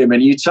in a room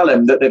and you tell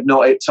them that they've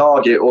not hit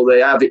target or they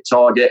have hit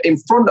target in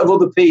front of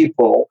other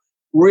people,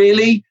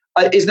 really,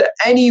 is there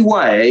any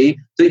way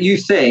that you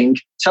think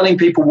telling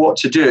people what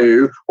to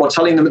do or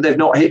telling them that they've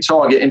not hit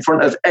target in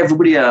front of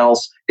everybody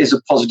else is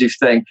a positive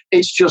thing?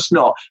 It's just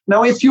not.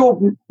 Now, if your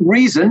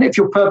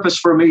purpose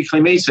for a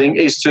weekly meeting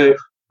is to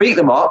beat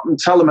them up and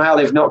tell them how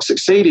they've not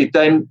succeeded,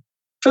 then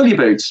fill your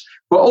boots.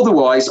 But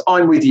otherwise,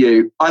 I'm with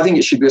you. I think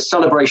it should be a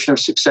celebration of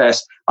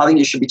success. I think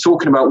you should be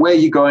talking about where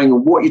you're going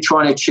and what you're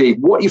trying to achieve,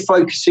 what you're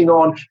focusing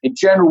on in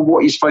general,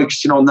 what you're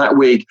focusing on that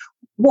week,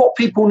 what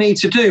people need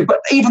to do.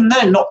 But even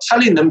then, not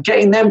telling them,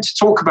 getting them to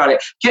talk about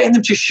it, getting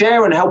them to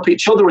share and help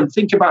each other and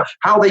think about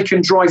how they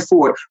can drive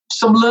forward.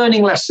 Some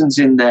learning lessons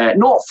in there,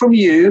 not from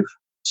you,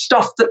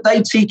 stuff that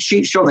they teach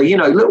each other,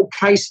 little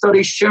case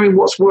studies, sharing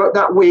what's worked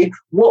that week,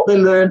 what they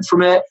learned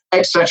from it,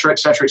 etc.,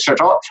 etc.,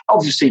 etc.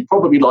 Obviously,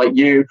 probably like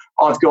you,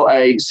 I've got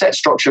a set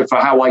structure for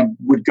how I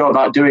would go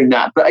about doing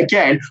that. But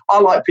again, I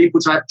like people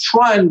to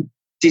try and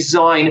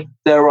design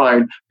their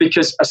own,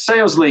 because a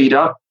sales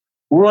leader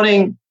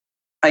running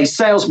a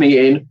sales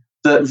meeting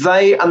that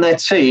they and their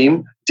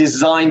team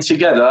design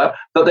together,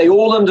 that they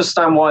all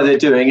understand why they're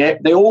doing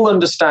it, they all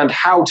understand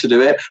how to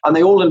do it, and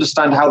they all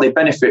understand how they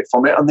benefit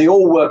from it, and they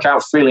all work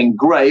out feeling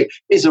great,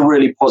 is a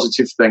really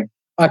positive thing.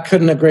 I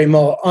couldn't agree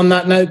more. On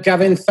that note,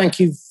 Gavin, thank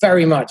you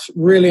very much.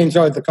 Really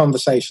enjoyed the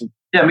conversation.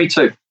 Yeah, me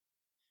too.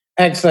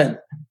 Excellent.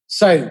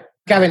 So,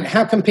 Gavin,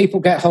 how can people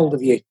get hold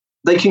of you?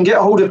 They can get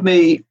hold of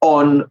me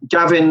on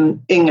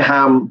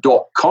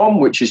gaviningham.com,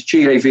 which is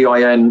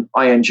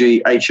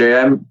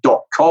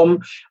GAVININGHAM.com.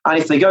 And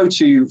if they go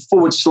to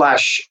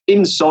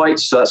 /insights,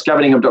 so that's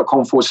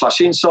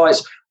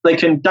gaviningham.com/insights, they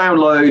can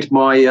download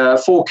my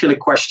 4 killer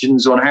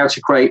questions on how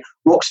to create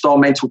rockstar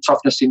mental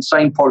toughness,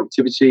 insane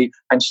productivity,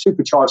 and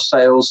supercharged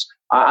sales.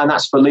 And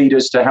that's for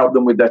leaders to help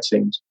them with their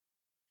teams.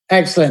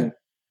 Excellent.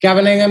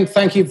 Gavin Ingham,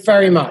 thank you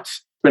very much.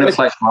 It's been a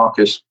pleasure,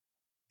 Marcus.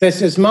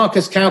 This is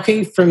Marcus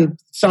Cauchi from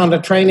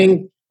Sandler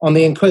Training on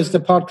the Inquisitor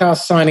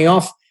podcast signing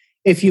off.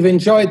 If you've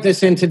enjoyed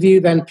this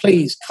interview, then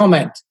please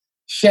comment,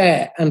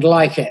 share, and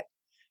like it.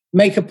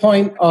 Make a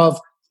point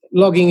of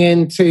logging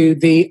into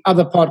the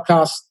other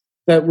podcasts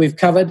that we've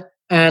covered.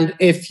 And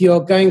if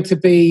you're going to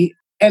be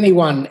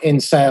anyone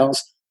in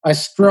sales, I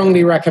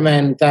strongly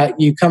recommend that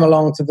you come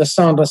along to the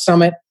Sandler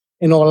Summit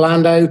in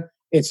Orlando.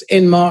 It's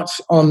in March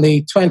on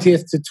the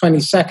 20th to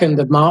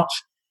 22nd of March.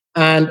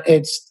 And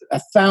it's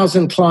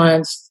 1,000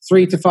 clients,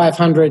 300 to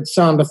 500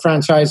 Sandler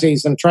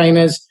franchisees and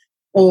trainers,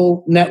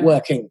 all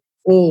networking,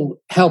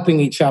 all helping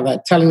each other,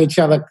 telling each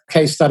other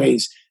case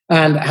studies,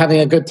 and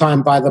having a good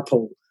time by the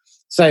pool.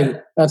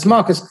 So that's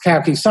Marcus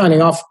Cauchi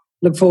signing off.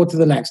 Look forward to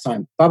the next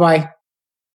time. Bye-bye.